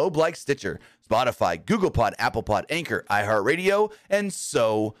around the globe like Stitcher, Spotify, Google Pod, Apple Pod, Anchor, iHeartRadio, and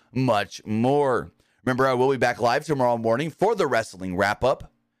so much more. Remember, I will be back live tomorrow morning for the wrestling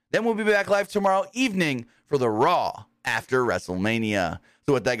wrap-up. Then we'll be back live tomorrow evening for the Raw after WrestleMania.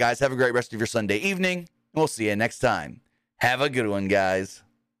 So with that, guys, have a great rest of your Sunday evening, and we'll see you next time. Have a good one, guys.